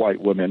were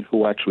white women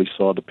who actually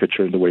saw the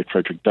picture in the way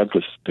Frederick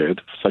Douglass did,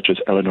 such as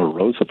Eleanor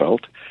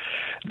Roosevelt.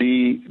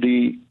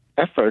 The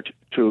effort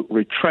to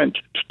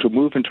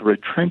move into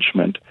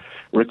retrenchment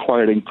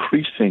required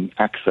increasing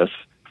access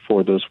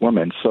for those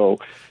women. So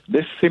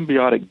this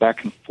symbiotic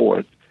back and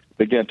forth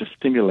began to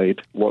stimulate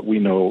what we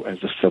know as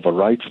the civil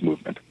rights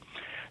movement.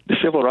 The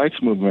civil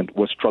rights movement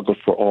was struggled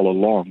for all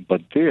along,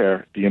 but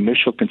there, the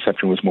initial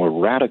conception was more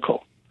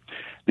radical.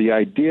 The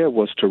idea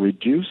was to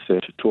reduce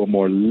it to a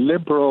more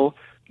liberal,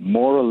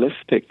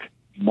 moralistic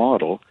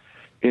model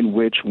in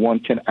which one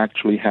can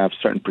actually have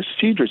certain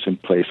procedures in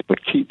place,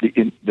 but keep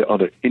the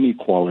other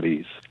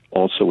inequalities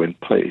also in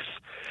place.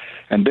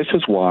 And this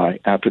is why,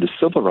 after the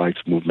civil rights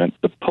movement,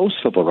 the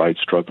post-civil rights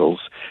struggles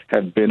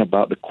have been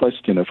about the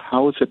question of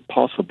how is it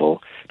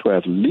possible to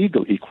have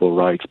legal equal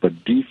rights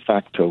but de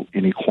facto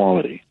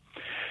inequality.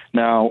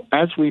 Now,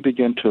 as we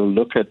begin to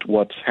look at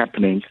what's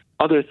happening,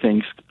 other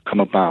things come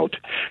about.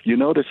 You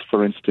notice,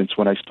 for instance,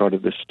 when I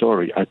started this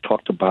story, I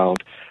talked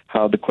about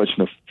how the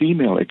question of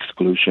female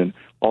exclusion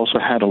also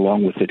had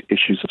along with it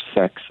issues of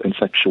sex and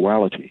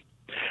sexuality.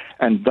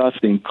 And thus,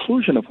 the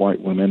inclusion of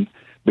white women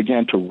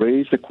began to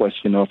raise the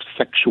question of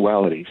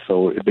sexuality.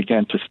 So it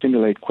began to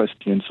stimulate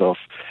questions of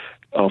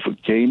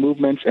gay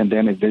movements and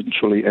then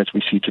eventually, as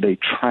we see today,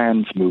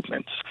 trans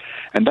movements.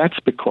 And that's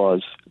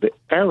because the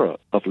era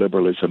of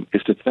liberalism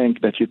is to think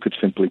that you could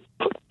simply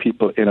put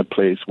people in a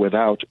place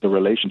without the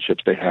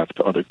relationships they have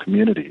to other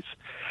communities.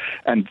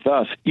 And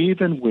thus,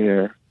 even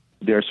where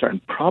there are certain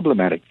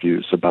problematic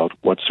views about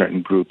what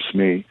certain groups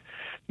may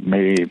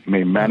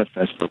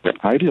manifest with their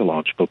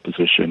ideological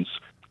positions,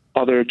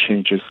 other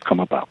changes come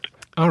about.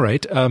 All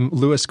right.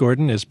 Lewis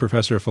Gordon is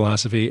professor of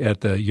philosophy at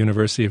the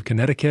University of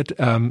Connecticut.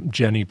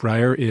 Jenny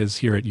Breyer is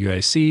here at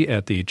UIC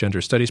at the Gender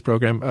Studies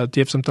program. Do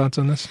you have some thoughts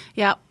on this?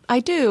 Yeah,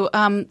 I do.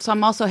 So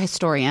I'm also a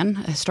historian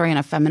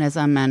of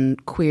feminism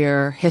and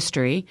queer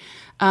history.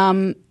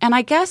 And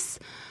I guess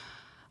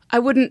I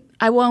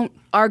won't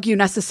argue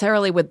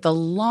necessarily with the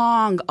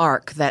long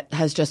arc that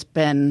has just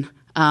been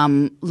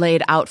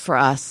laid out for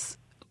us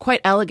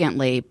quite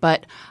elegantly,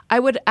 but I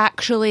would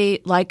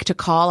actually like to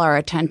call our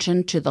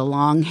attention to the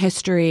long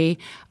history,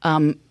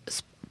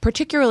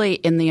 particularly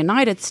in the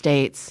United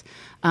States,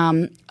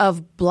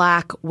 of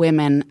Black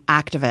women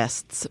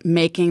activists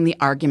making the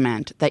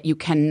argument that you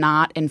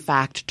cannot, in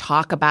fact,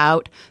 talk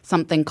about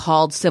something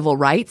called civil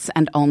rights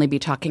and only be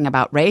talking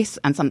about race,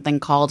 and something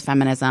called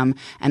feminism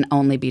and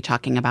only be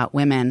talking about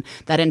women.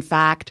 That, in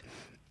fact,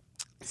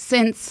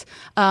 since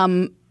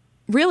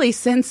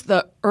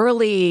the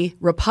early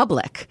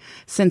republic,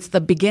 since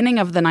the beginning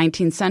of the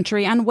 19th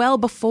century and well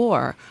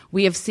before,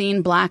 we have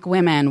seen Black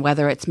women,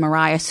 whether it's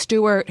Mariah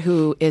Stewart,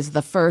 who is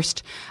the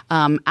first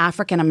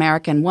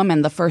African-American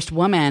woman, the first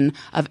woman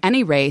of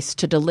any race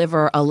to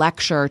deliver a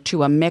lecture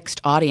to a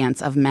mixed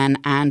audience of men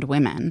and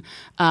women,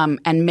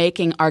 and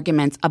making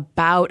arguments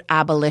about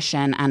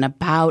abolition and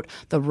about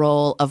the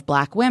role of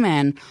Black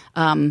women,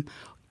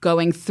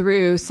 going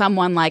through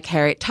someone like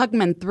Harriet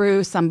Tubman,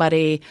 through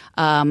somebody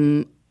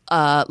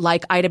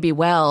like Ida B.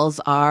 Wells,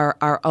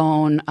 our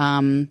own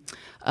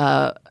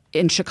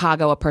in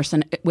Chicago, a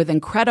person with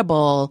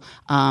incredible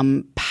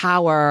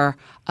power,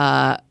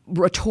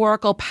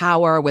 rhetorical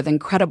power, with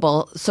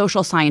incredible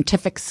social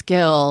scientific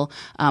skill,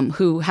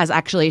 who has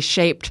actually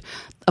shaped,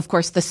 of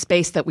course, the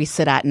space that we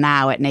sit at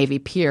now at Navy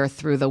Pier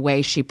through the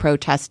way she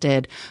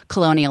protested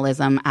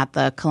colonialism at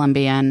the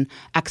Columbian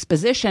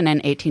Exposition in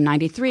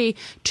 1893,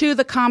 to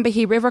the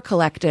Combahee River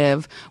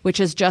Collective, which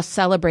is just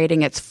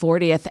celebrating its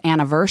 40th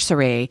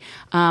anniversary,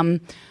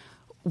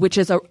 which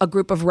is a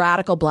group of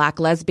radical Black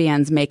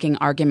lesbians making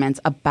arguments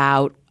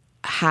about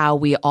how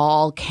we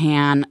all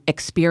can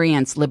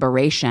experience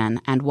liberation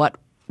and what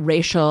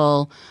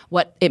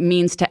it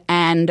means to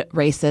end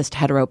racist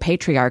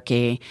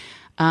heteropatriarchy.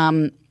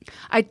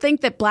 I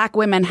think that Black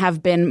women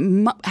have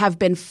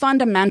been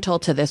fundamental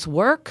to this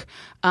work,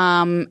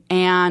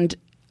 and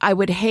I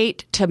would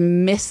hate to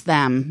miss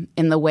them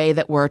in the way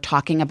that we're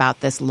talking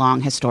about this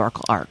long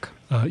historical arc.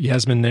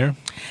 Yasmin Nair?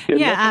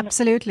 Yeah,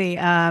 absolutely.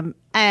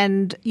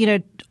 And,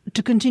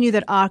 to continue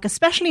that arc,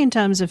 especially in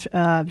terms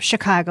of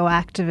Chicago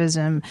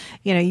activism,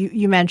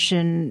 you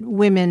mentioned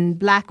women,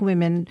 Black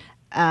women,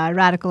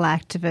 radical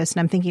activists,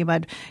 and I'm thinking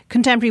about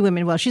contemporary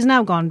women. Well, she's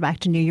now gone back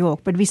to New York,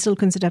 but we still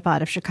consider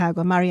part of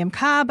Chicago. Mariam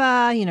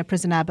Kaba,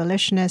 prison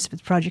abolitionist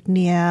with Project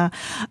Nia.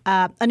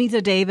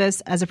 Anita Davis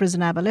as a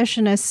prison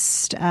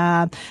abolitionist.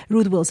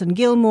 Ruth Wilson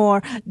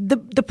Gilmore.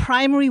 The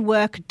primary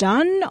work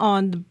done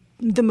on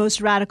the most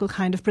radical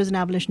kind of prison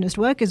abolitionist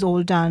work is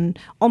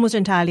almost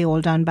entirely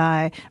all done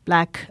by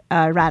Black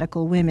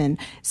radical women.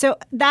 So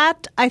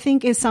that, I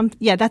think, is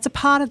that's a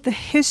part of the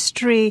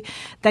history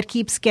that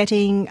keeps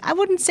getting, I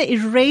wouldn't say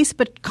erased,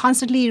 but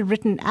constantly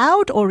written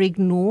out or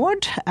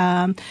ignored.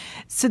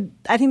 So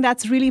I think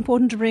that's really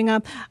important to bring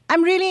up.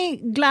 I'm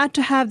really glad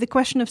to have the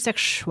question of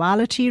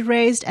sexuality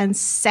raised and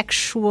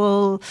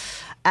sexual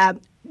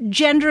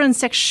gender and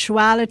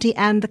sexuality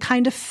and the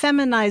kind of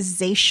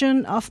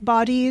feminization of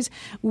bodies,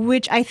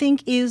 which I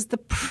think is the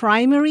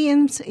primary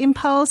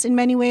impulse in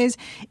many ways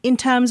in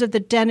terms of the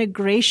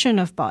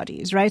denigration of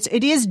bodies, right? So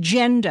it is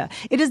gender.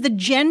 It is the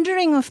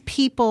gendering of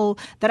people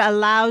that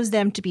allows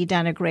them to be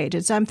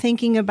denigrated. So I'm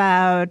thinking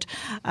about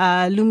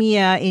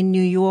Lumia in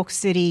New York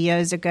City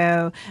years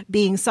ago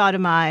being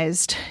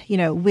sodomized,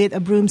 with a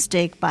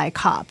broomstick by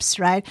cops,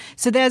 right?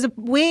 So there's a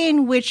way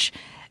in which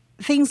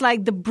things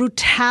like the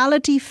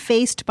brutality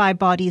faced by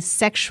bodies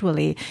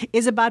sexually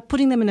is about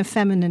putting them in a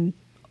feminine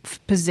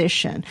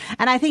position.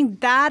 And I think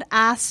that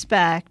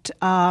aspect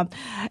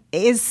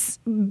is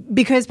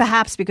because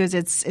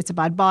it's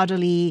about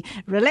bodily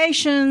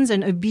relations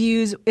and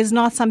abuse is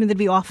not something that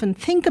we often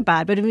think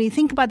about. But when we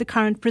think about the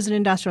current prison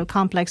industrial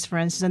complex, for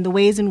instance, and the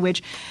ways in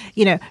which,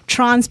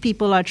 trans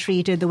people are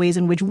treated, the ways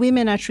in which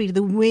women are treated,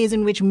 the ways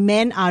in which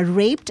men are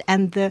raped,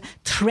 and the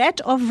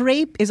threat of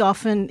rape is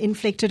often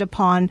inflicted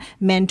upon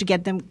men to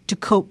get them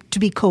to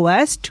be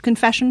coerced to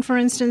confession, for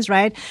instance,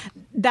 right?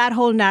 That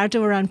whole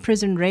narrative around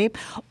prison rape,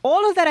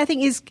 all of that, I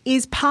think,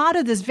 is part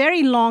of this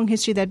very long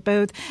history that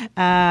both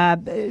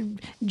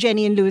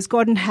Jenny and Lewis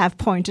Gordon have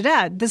pointed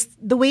out.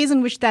 The ways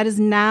in which that is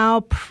now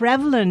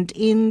prevalent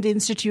in the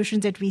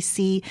institutions that we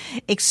see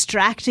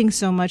extracting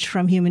so much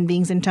from human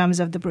beings in terms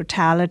of the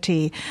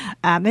brutality.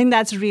 I think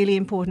that's really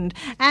important.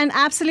 And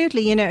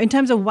absolutely, in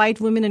terms of white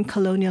women and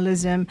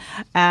colonialism,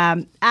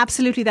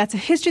 absolutely, that's a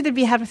history that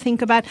we have to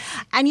think about.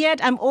 And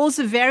yet, I'm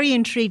also very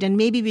intrigued, and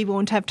maybe we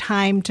won't have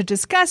time to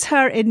discuss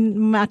her in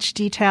much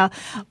detail,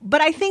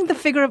 but I think the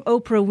figure of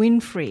Oprah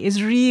Winfrey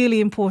is really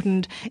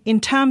important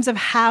in terms of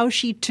how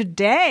she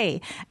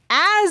today,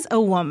 as a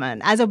woman,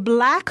 as a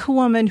Black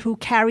woman who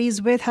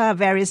carries with her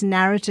various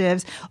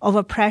narratives of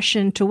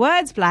oppression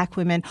towards Black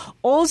women,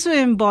 also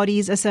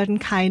embodies a certain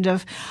kind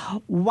of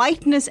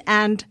whiteness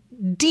and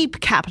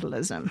deep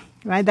capitalism,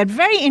 right? That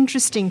very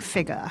interesting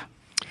figure.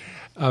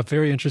 A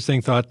very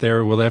interesting thought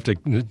there. We'll have to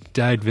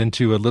dive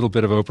into a little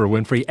bit of Oprah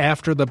Winfrey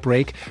after the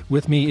break.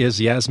 With me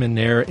is Yasmin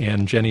Nair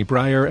and Jenny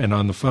Breyer, and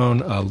on the phone,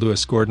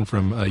 Lewis Gordon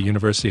from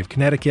University of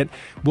Connecticut.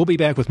 We'll be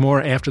back with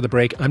more after the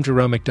break. I'm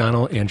Jerome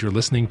McDonnell, and you're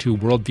listening to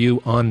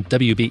Worldview on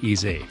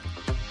WBEZ.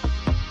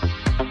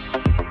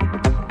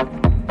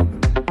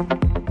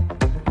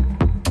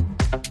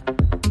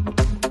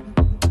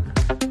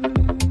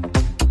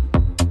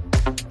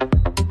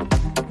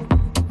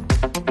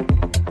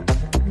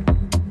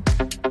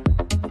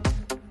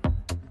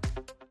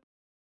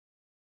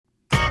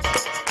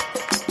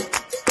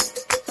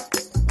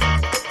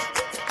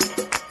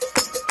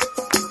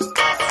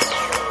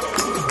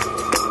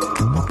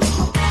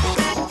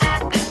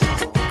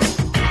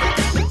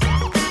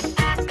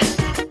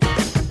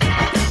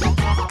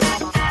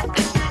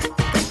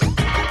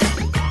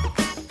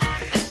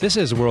 This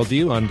is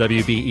Worldview on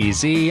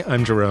WBEZ.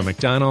 I'm Jerome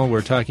McDonnell.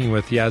 We're talking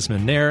with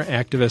Yasmin Nair,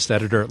 activist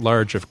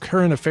editor-at-large of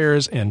Current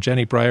Affairs, and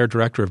Jenny Breyer,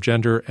 director of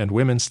Gender and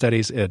Women's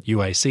Studies at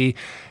UIC.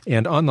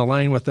 And on the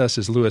line with us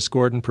is Lewis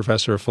Gordon,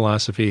 professor of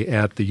philosophy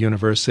at the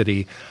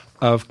University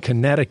of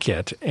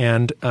Connecticut.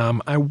 And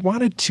I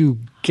wanted to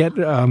get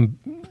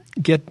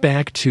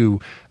back to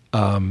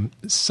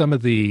some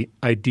of the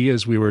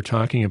ideas we were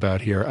talking about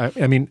here.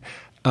 I mean,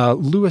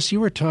 Lewis, you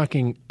were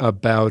talking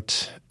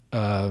about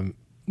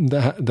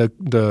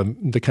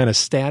the kind of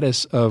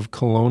status of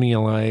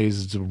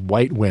colonialized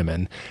white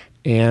women,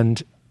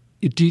 and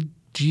do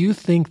you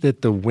think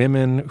that the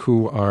women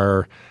who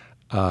are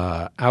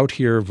out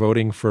here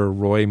voting for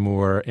Roy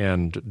Moore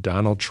and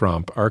Donald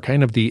Trump are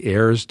kind of the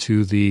heirs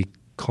to the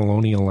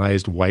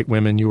colonialized white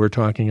women you were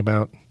talking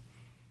about?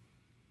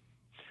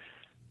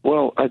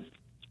 Well,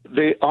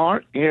 they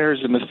are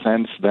heirs in the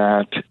sense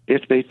that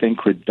if they think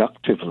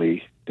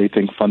reductively, they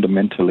think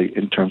fundamentally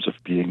in terms of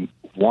being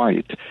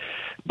white.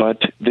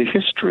 But the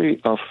history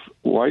of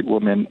white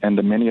women and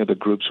the many other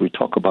groups we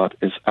talk about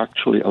is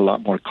actually a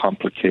lot more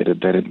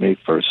complicated than it may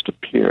first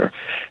appear.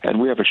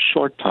 And we have a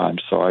short time,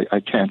 so I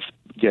can't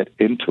get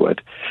into it.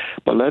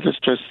 But let us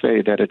just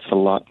say that it's a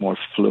lot more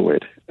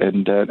fluid.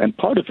 And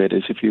part of it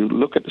is, if you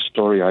look at the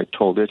story I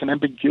told, there's an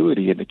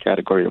ambiguity in the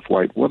category of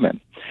white women.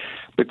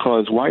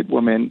 because white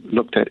women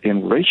looked at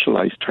in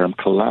racialized term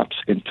collapse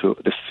into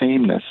the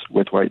sameness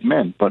with white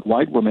men. But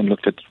white women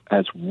looked at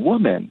as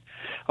women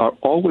are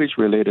always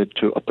related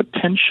to a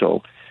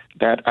potential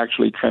that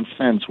actually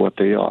transcends what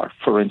they are.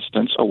 For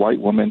instance, a white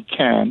woman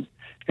can,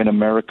 in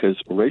America's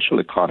racial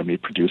economy,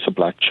 produce a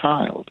black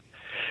child.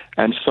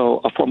 And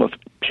so a form of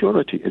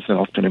purity is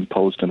often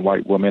imposed on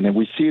white women, and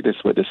we see this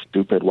with the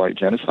stupid white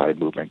genocide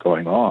movement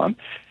going on,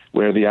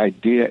 where the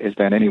idea is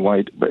that any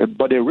white,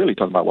 but they're really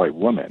talking about white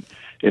women.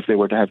 If they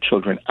were to have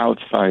children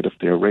outside of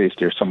their race,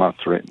 they're somehow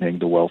threatening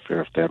the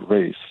welfare of that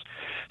race.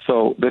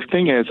 So the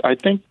thing is, I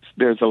think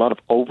there's a lot of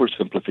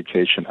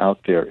oversimplification out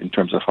there in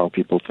terms of how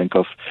people think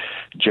of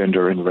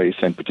gender and race,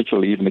 and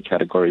particularly even the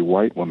category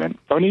white women.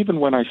 And even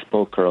when I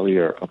spoke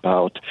earlier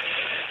about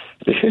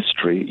the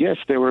history, yes,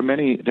 there were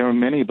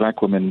many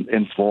black women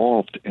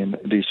involved in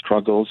these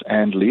struggles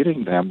and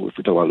leading them. If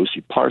we talk about Lucy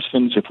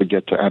Parsons, if we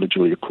get to Anna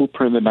Julia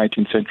Cooper in the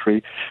 19th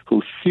century,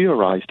 who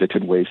theorized it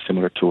in ways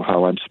similar to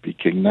how I'm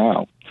speaking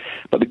now.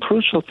 But the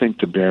crucial thing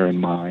to bear in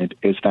mind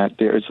is that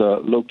there is a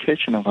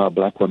location of how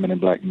black women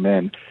and black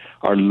men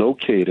are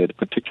located,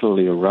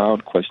 particularly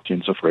around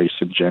questions of race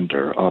and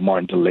gender.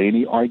 Martin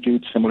Delaney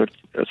argued similar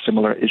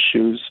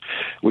issues.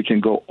 We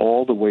can go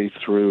all the way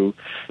through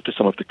to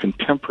some of the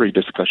contemporary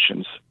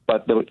discussions.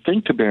 But the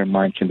thing to bear in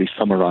mind can be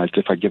summarized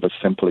if I give a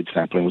simple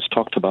example. It was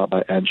talked about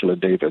by Angela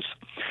Davis.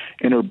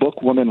 In her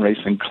book, Woman,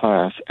 Race, and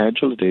Class,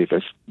 Angela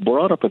Davis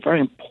brought up a very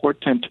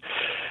important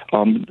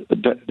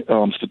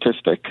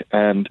statistic,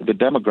 and the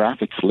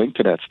demographics linked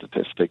to that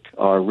statistic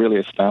are really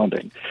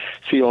astounding.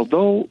 See,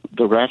 although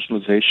the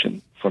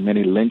rationalization for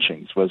many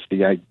lynchings was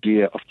the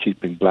idea of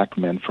keeping black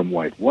men from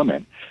white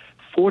women,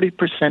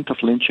 40% of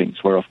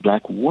lynchings were of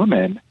black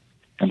women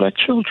and black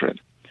children.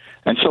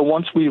 And so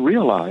once we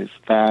realize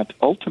that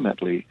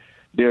ultimately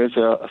there's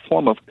a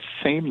form of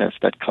sameness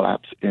that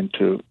collapses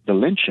into the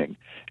lynching,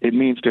 it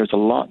means there's a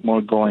lot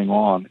more going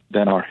on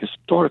than our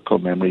historical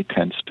memory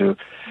tends to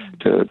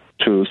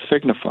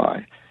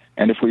signify.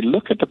 And if we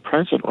look at the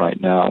present right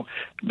now,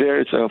 there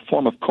is a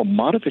form of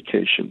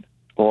commodification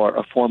or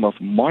a form of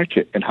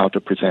market in how to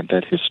present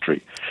that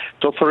history.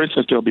 So, for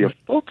instance, there'll be a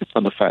focus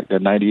on the fact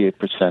that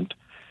 98%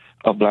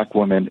 of black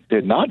women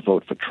did not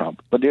vote for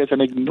Trump, but there's an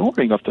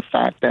ignoring of the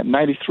fact that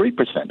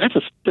 93%, that's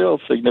a still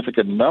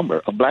significant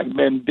number, of black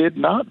men did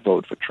not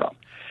vote for Trump.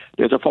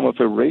 There's a form of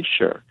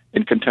erasure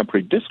in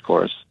contemporary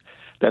discourse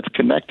that's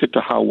connected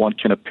to how one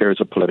can appear as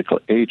a political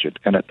agent.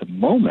 And at the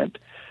moment,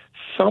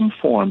 some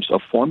forms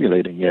of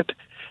formulating it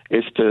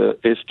is to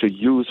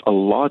use a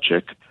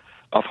logic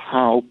of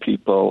how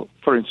people,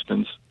 for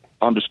instance,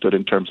 understood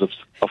in terms of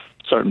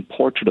certain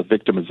portrait of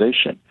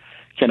victimization,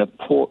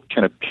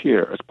 can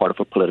appear as part of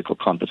a political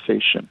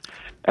conversation.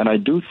 And I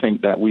do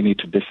think that we need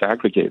to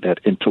disaggregate that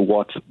into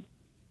what's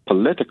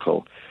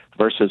political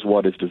versus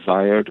what is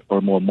desired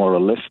or more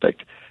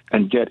moralistic,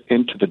 and get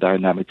into the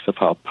dynamics of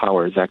how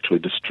power is actually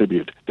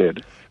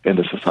distributed in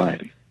the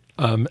society.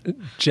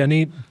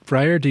 Jenny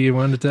Breyer, do you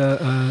want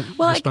to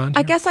respond?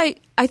 I guess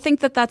I think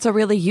that that's a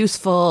really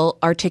useful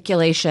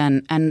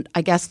articulation, and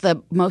I guess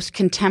the most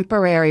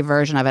contemporary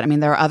version of it. I mean,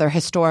 there are other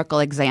historical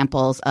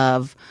examples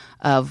of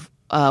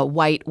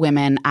white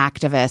women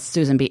activists,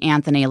 Susan B.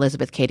 Anthony,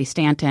 Elizabeth Cady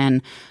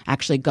Stanton,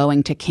 actually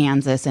going to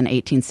Kansas in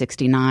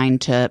 1869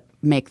 to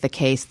make the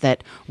case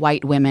that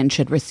white women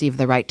should receive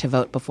the right to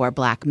vote before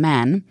black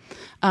men.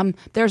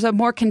 There's a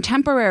more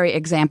contemporary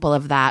example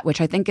of that,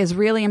 which I think is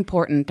really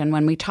important. And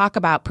when we talk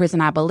about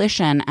prison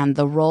abolition and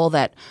the role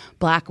that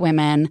black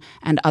women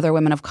and other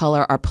women of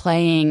color are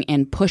playing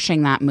in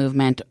pushing that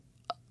movement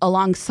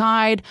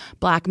alongside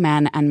black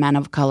men and men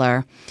of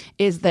color,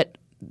 is that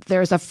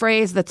there's a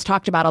phrase that's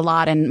talked about a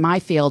lot in my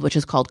field, which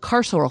is called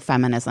carceral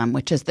feminism,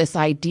 which is this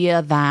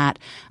idea that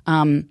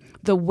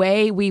the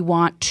way we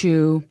want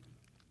to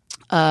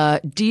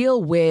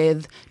deal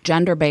with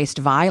gender-based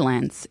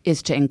violence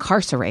is to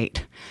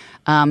incarcerate.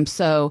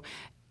 So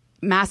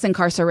mass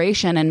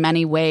incarceration in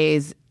many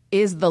ways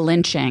is the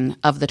lynching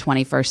of the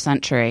 21st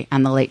century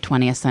and the late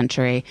 20th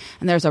century.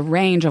 And there's a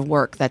range of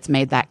work that's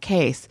made that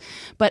case.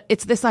 But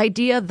it's this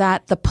idea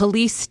that the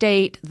police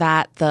state,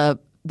 that the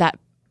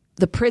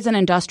prison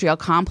industrial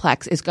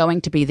complex is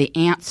going to be the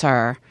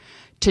answer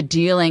to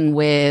dealing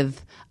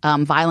with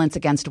violence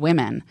against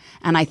women.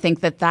 And I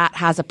think that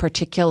has a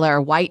particular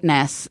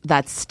whiteness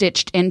that's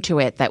stitched into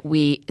it,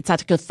 it's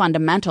such a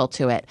fundamental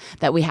to it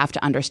that we have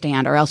to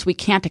understand, or else we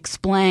can't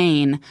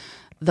explain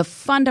the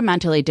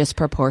fundamentally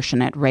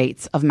disproportionate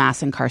rates of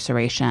mass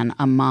incarceration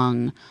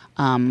among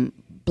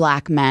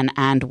black men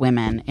and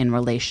women in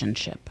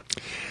relationship.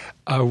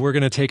 We're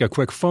going to take a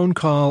quick phone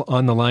call.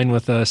 On the line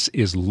with us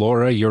is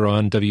Laura. You're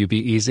on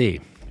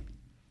WBEZ.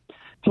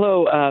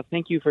 Hello.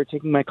 Thank you for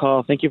taking my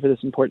call. Thank you for this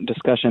important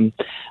discussion.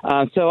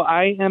 So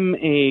I am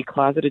a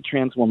closeted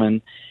trans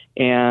woman,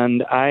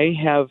 and I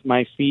have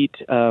my feet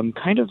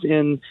kind of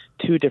in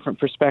two different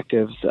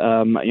perspectives.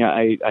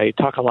 I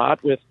talk a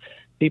lot with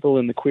people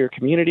in the queer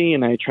community,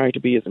 and I try to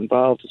be as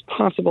involved as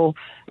possible.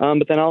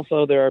 But then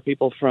also there are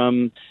people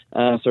from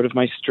sort of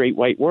my straight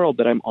white world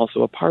that I'm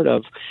also a part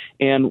of.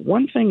 And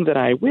one thing that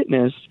I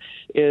witnessed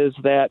is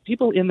that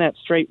people in that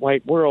straight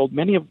white world,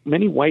 many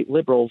white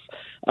liberals,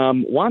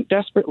 want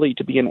desperately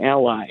to be an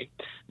ally,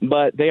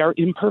 but they are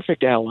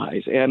imperfect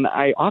allies. And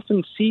I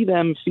often see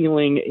them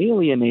feeling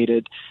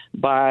alienated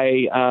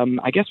by,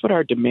 I guess, what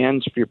are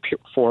demands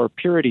for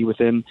purity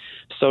within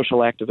social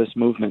activist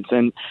movements.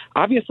 And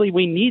obviously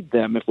we need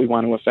them if we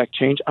want to affect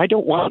change. I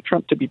don't want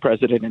Trump to be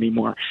president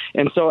anymore.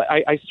 And so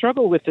I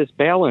struggle with this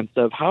balance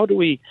of how do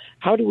we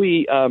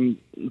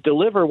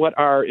deliver what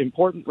are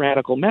important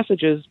radical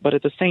messages, but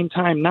at the same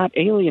time not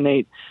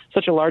alienate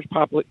such a large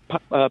part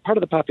of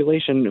the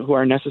population who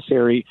are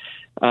necessary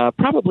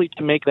probably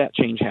to make that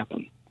change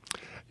happen.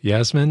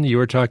 Yasmin, you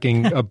were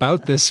talking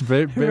about this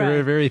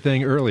very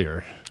thing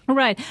earlier.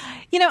 Right.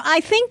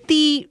 I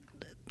think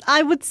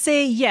I would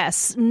say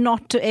yes,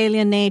 not to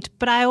alienate,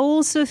 but I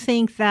also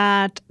think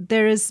that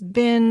there has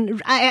been,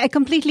 I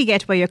completely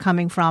get where you're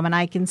coming from and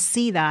I can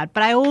see that,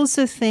 but I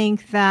also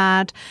think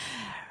that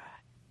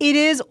it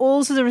is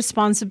also the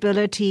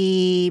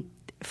responsibility,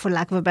 for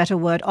lack of a better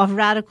word, of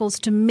radicals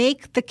to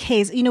make the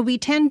case. We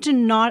tend to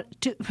not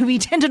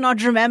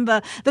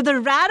remember that the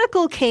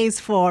radical case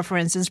for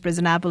instance,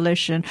 prison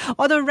abolition,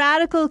 or the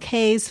radical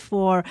case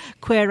for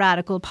queer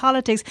radical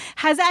politics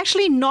has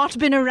actually not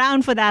been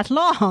around for that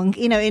long.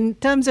 In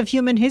terms of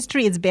human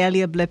history, it's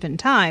barely a blip in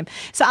time.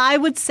 So I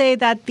would say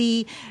that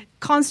the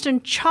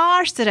constant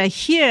charge that I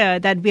hear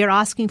that we're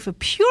asking for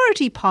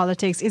purity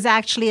politics is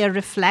actually a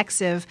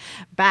reflexive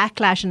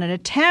backlash and an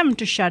attempt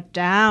to shut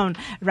down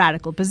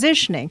radical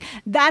positioning.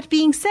 That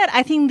being said,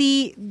 I think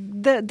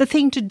the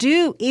thing to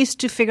do is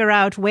to figure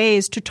out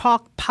ways to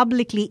talk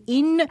publicly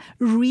in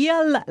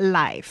real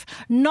life,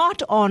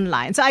 not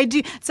online.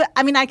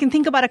 I can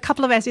think about a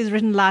couple of essays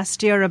written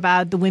last year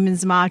about the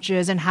women's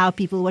marches and how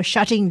people were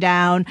shutting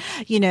down,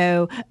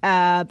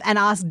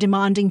 and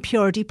demanding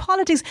purity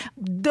politics.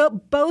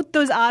 Both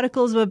those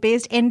articles were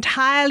based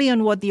entirely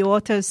on what the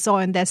authors saw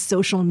in their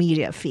social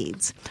media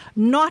feeds,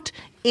 not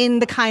in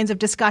the kinds of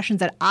discussions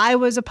that I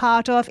was a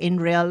part of in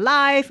real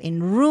life,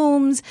 in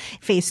rooms,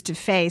 face to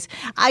face.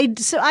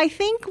 So I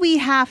think we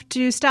have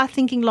to start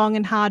thinking long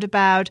and hard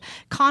about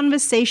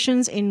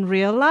conversations in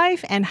real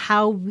life and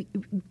how we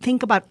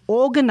think about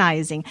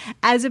organizing,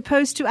 as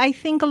opposed to, I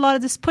think a lot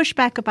of this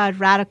pushback about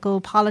radical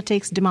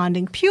politics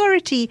demanding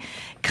purity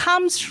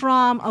comes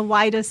from a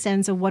wider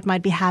sense of what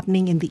might be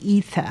happening in the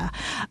ether,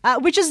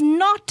 which is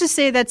not to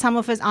say that some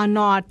of us are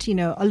not,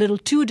 a little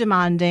too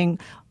demanding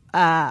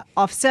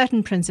of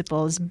certain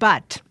principles.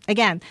 But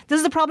again, this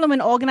is the problem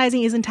when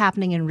organizing isn't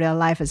happening in real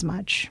life as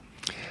much.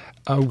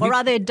 Or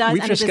rather, it does.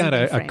 We've just got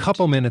a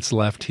couple minutes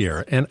left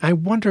here. And I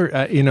wonder,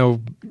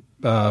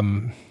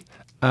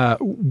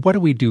 what do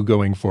we do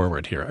going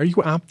forward here? Are you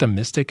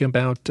optimistic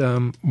about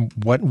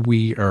what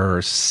we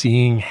are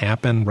seeing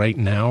happen right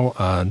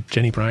now?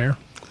 Jenny Breyer?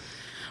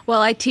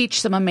 Well, I teach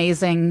some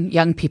amazing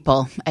young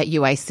people at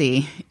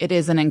UIC. It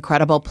is an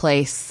incredible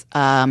place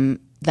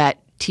that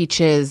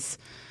teaches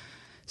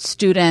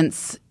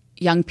students,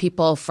 young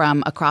people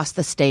from across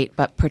the state,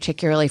 but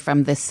particularly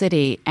from this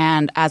city.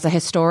 And as a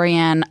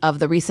historian of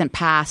the recent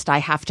past, I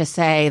have to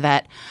say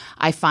that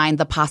I find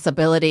the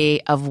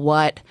possibility of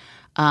what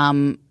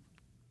young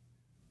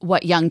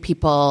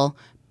people,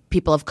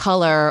 people of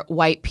color,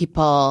 white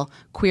people,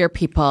 queer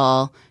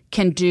people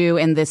can do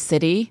in this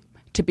city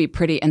to be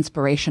pretty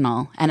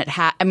inspirational. And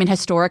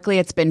historically,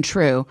 it's been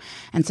true.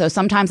 And so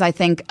sometimes I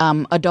think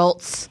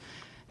adults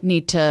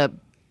need to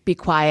be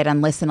quiet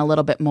and listen a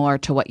little bit more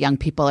to what young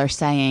people are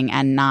saying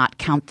and not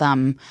count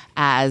them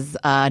as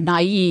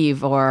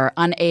naive or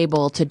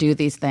unable to do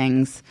these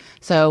things.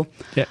 So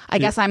I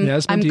guess I'm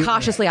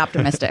cautiously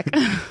optimistic.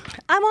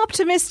 I'm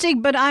optimistic,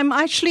 but I'm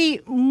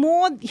actually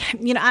more,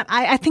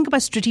 I think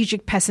about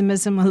strategic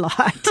pessimism a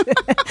lot.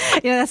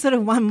 That's sort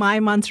of my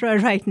mantra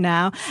right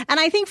now. And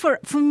I think for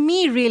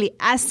me, really,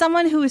 as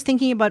someone who is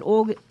thinking about,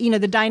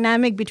 the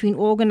dynamic between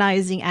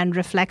organizing and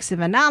reflexive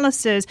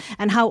analysis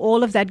and how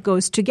all of that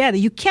goes together,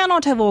 you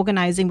cannot have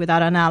organizing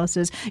without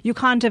analysis. You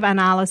can't have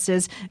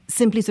analysis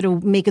simply sort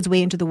of make its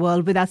way into the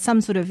world without some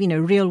sort of,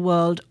 real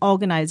world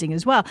organizing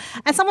as well.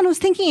 As someone who's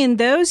thinking in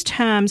those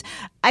terms,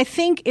 I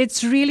think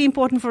it's really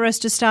important for us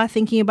to start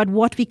thinking about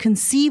what we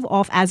conceive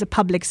of as a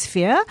public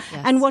sphere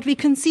and what we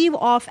conceive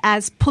of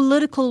as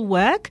political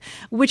work,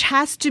 which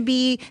has to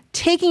be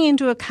taking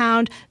into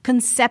account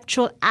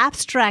conceptual,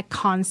 abstract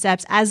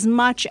concepts as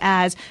much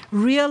as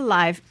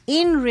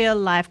in real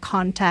life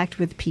contact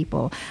with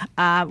people.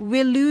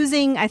 We're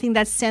losing, I think,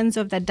 that sense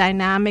of that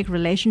dynamic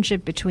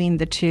relationship between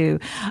the two.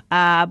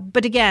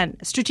 But again,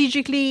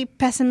 strategically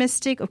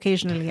pessimistic,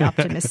 occasionally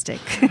optimistic.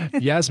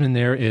 Yasmin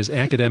there is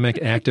academic,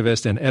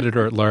 activist, and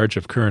editor-at-large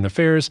of Current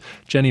Affairs.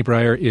 Jenny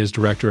Breyer is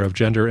Director of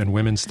Gender and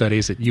Women's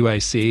Studies at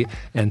UIC.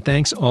 And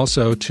thanks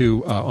also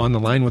to, on the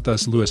line with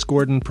us, Lewis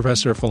Gordon,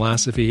 Professor of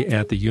Philosophy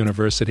at the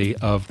University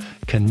of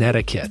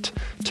Connecticut.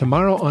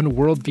 Tomorrow on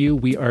Worldview,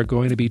 we are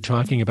going to be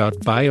talking about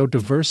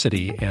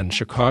biodiversity and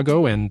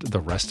Chicago and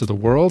the rest of the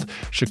world.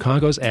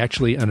 Chicago's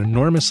actually an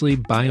enormously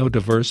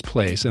biodiverse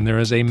place, and there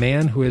is a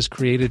man who has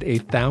created a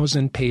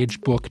 1,000-page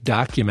book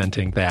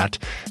documenting that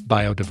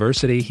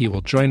biodiversity. He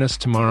will join us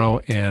tomorrow,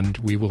 and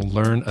we will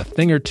learn a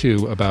thing or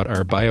two about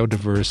our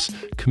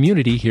biodiverse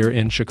community here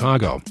in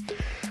Chicago.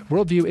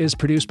 Worldview is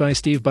produced by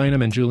Steve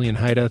Bynum and Julian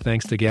Haida.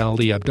 Thanks to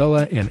Galilee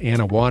Abdullah and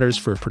Anna Waters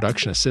for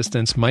production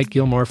assistance, Mike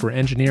Gilmore for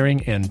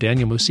engineering, and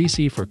Daniel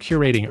Musisi for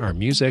curating our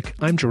music.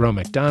 I'm Jerome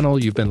McDonnell.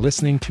 You've been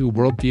listening to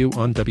Worldview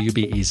on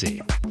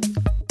WBEZ.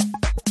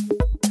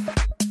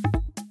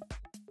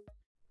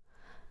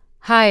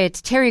 Hi,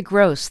 it's Terry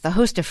Gross, the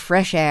host of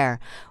Fresh Air.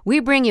 We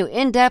bring you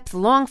in-depth,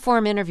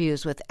 long-form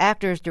interviews with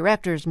actors,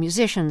 directors,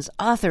 musicians,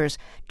 authors,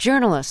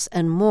 journalists,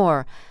 and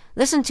more.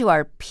 Listen to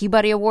our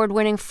Peabody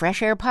Award-winning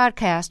Fresh Air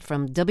podcast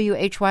from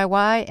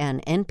WHYY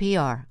and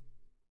NPR.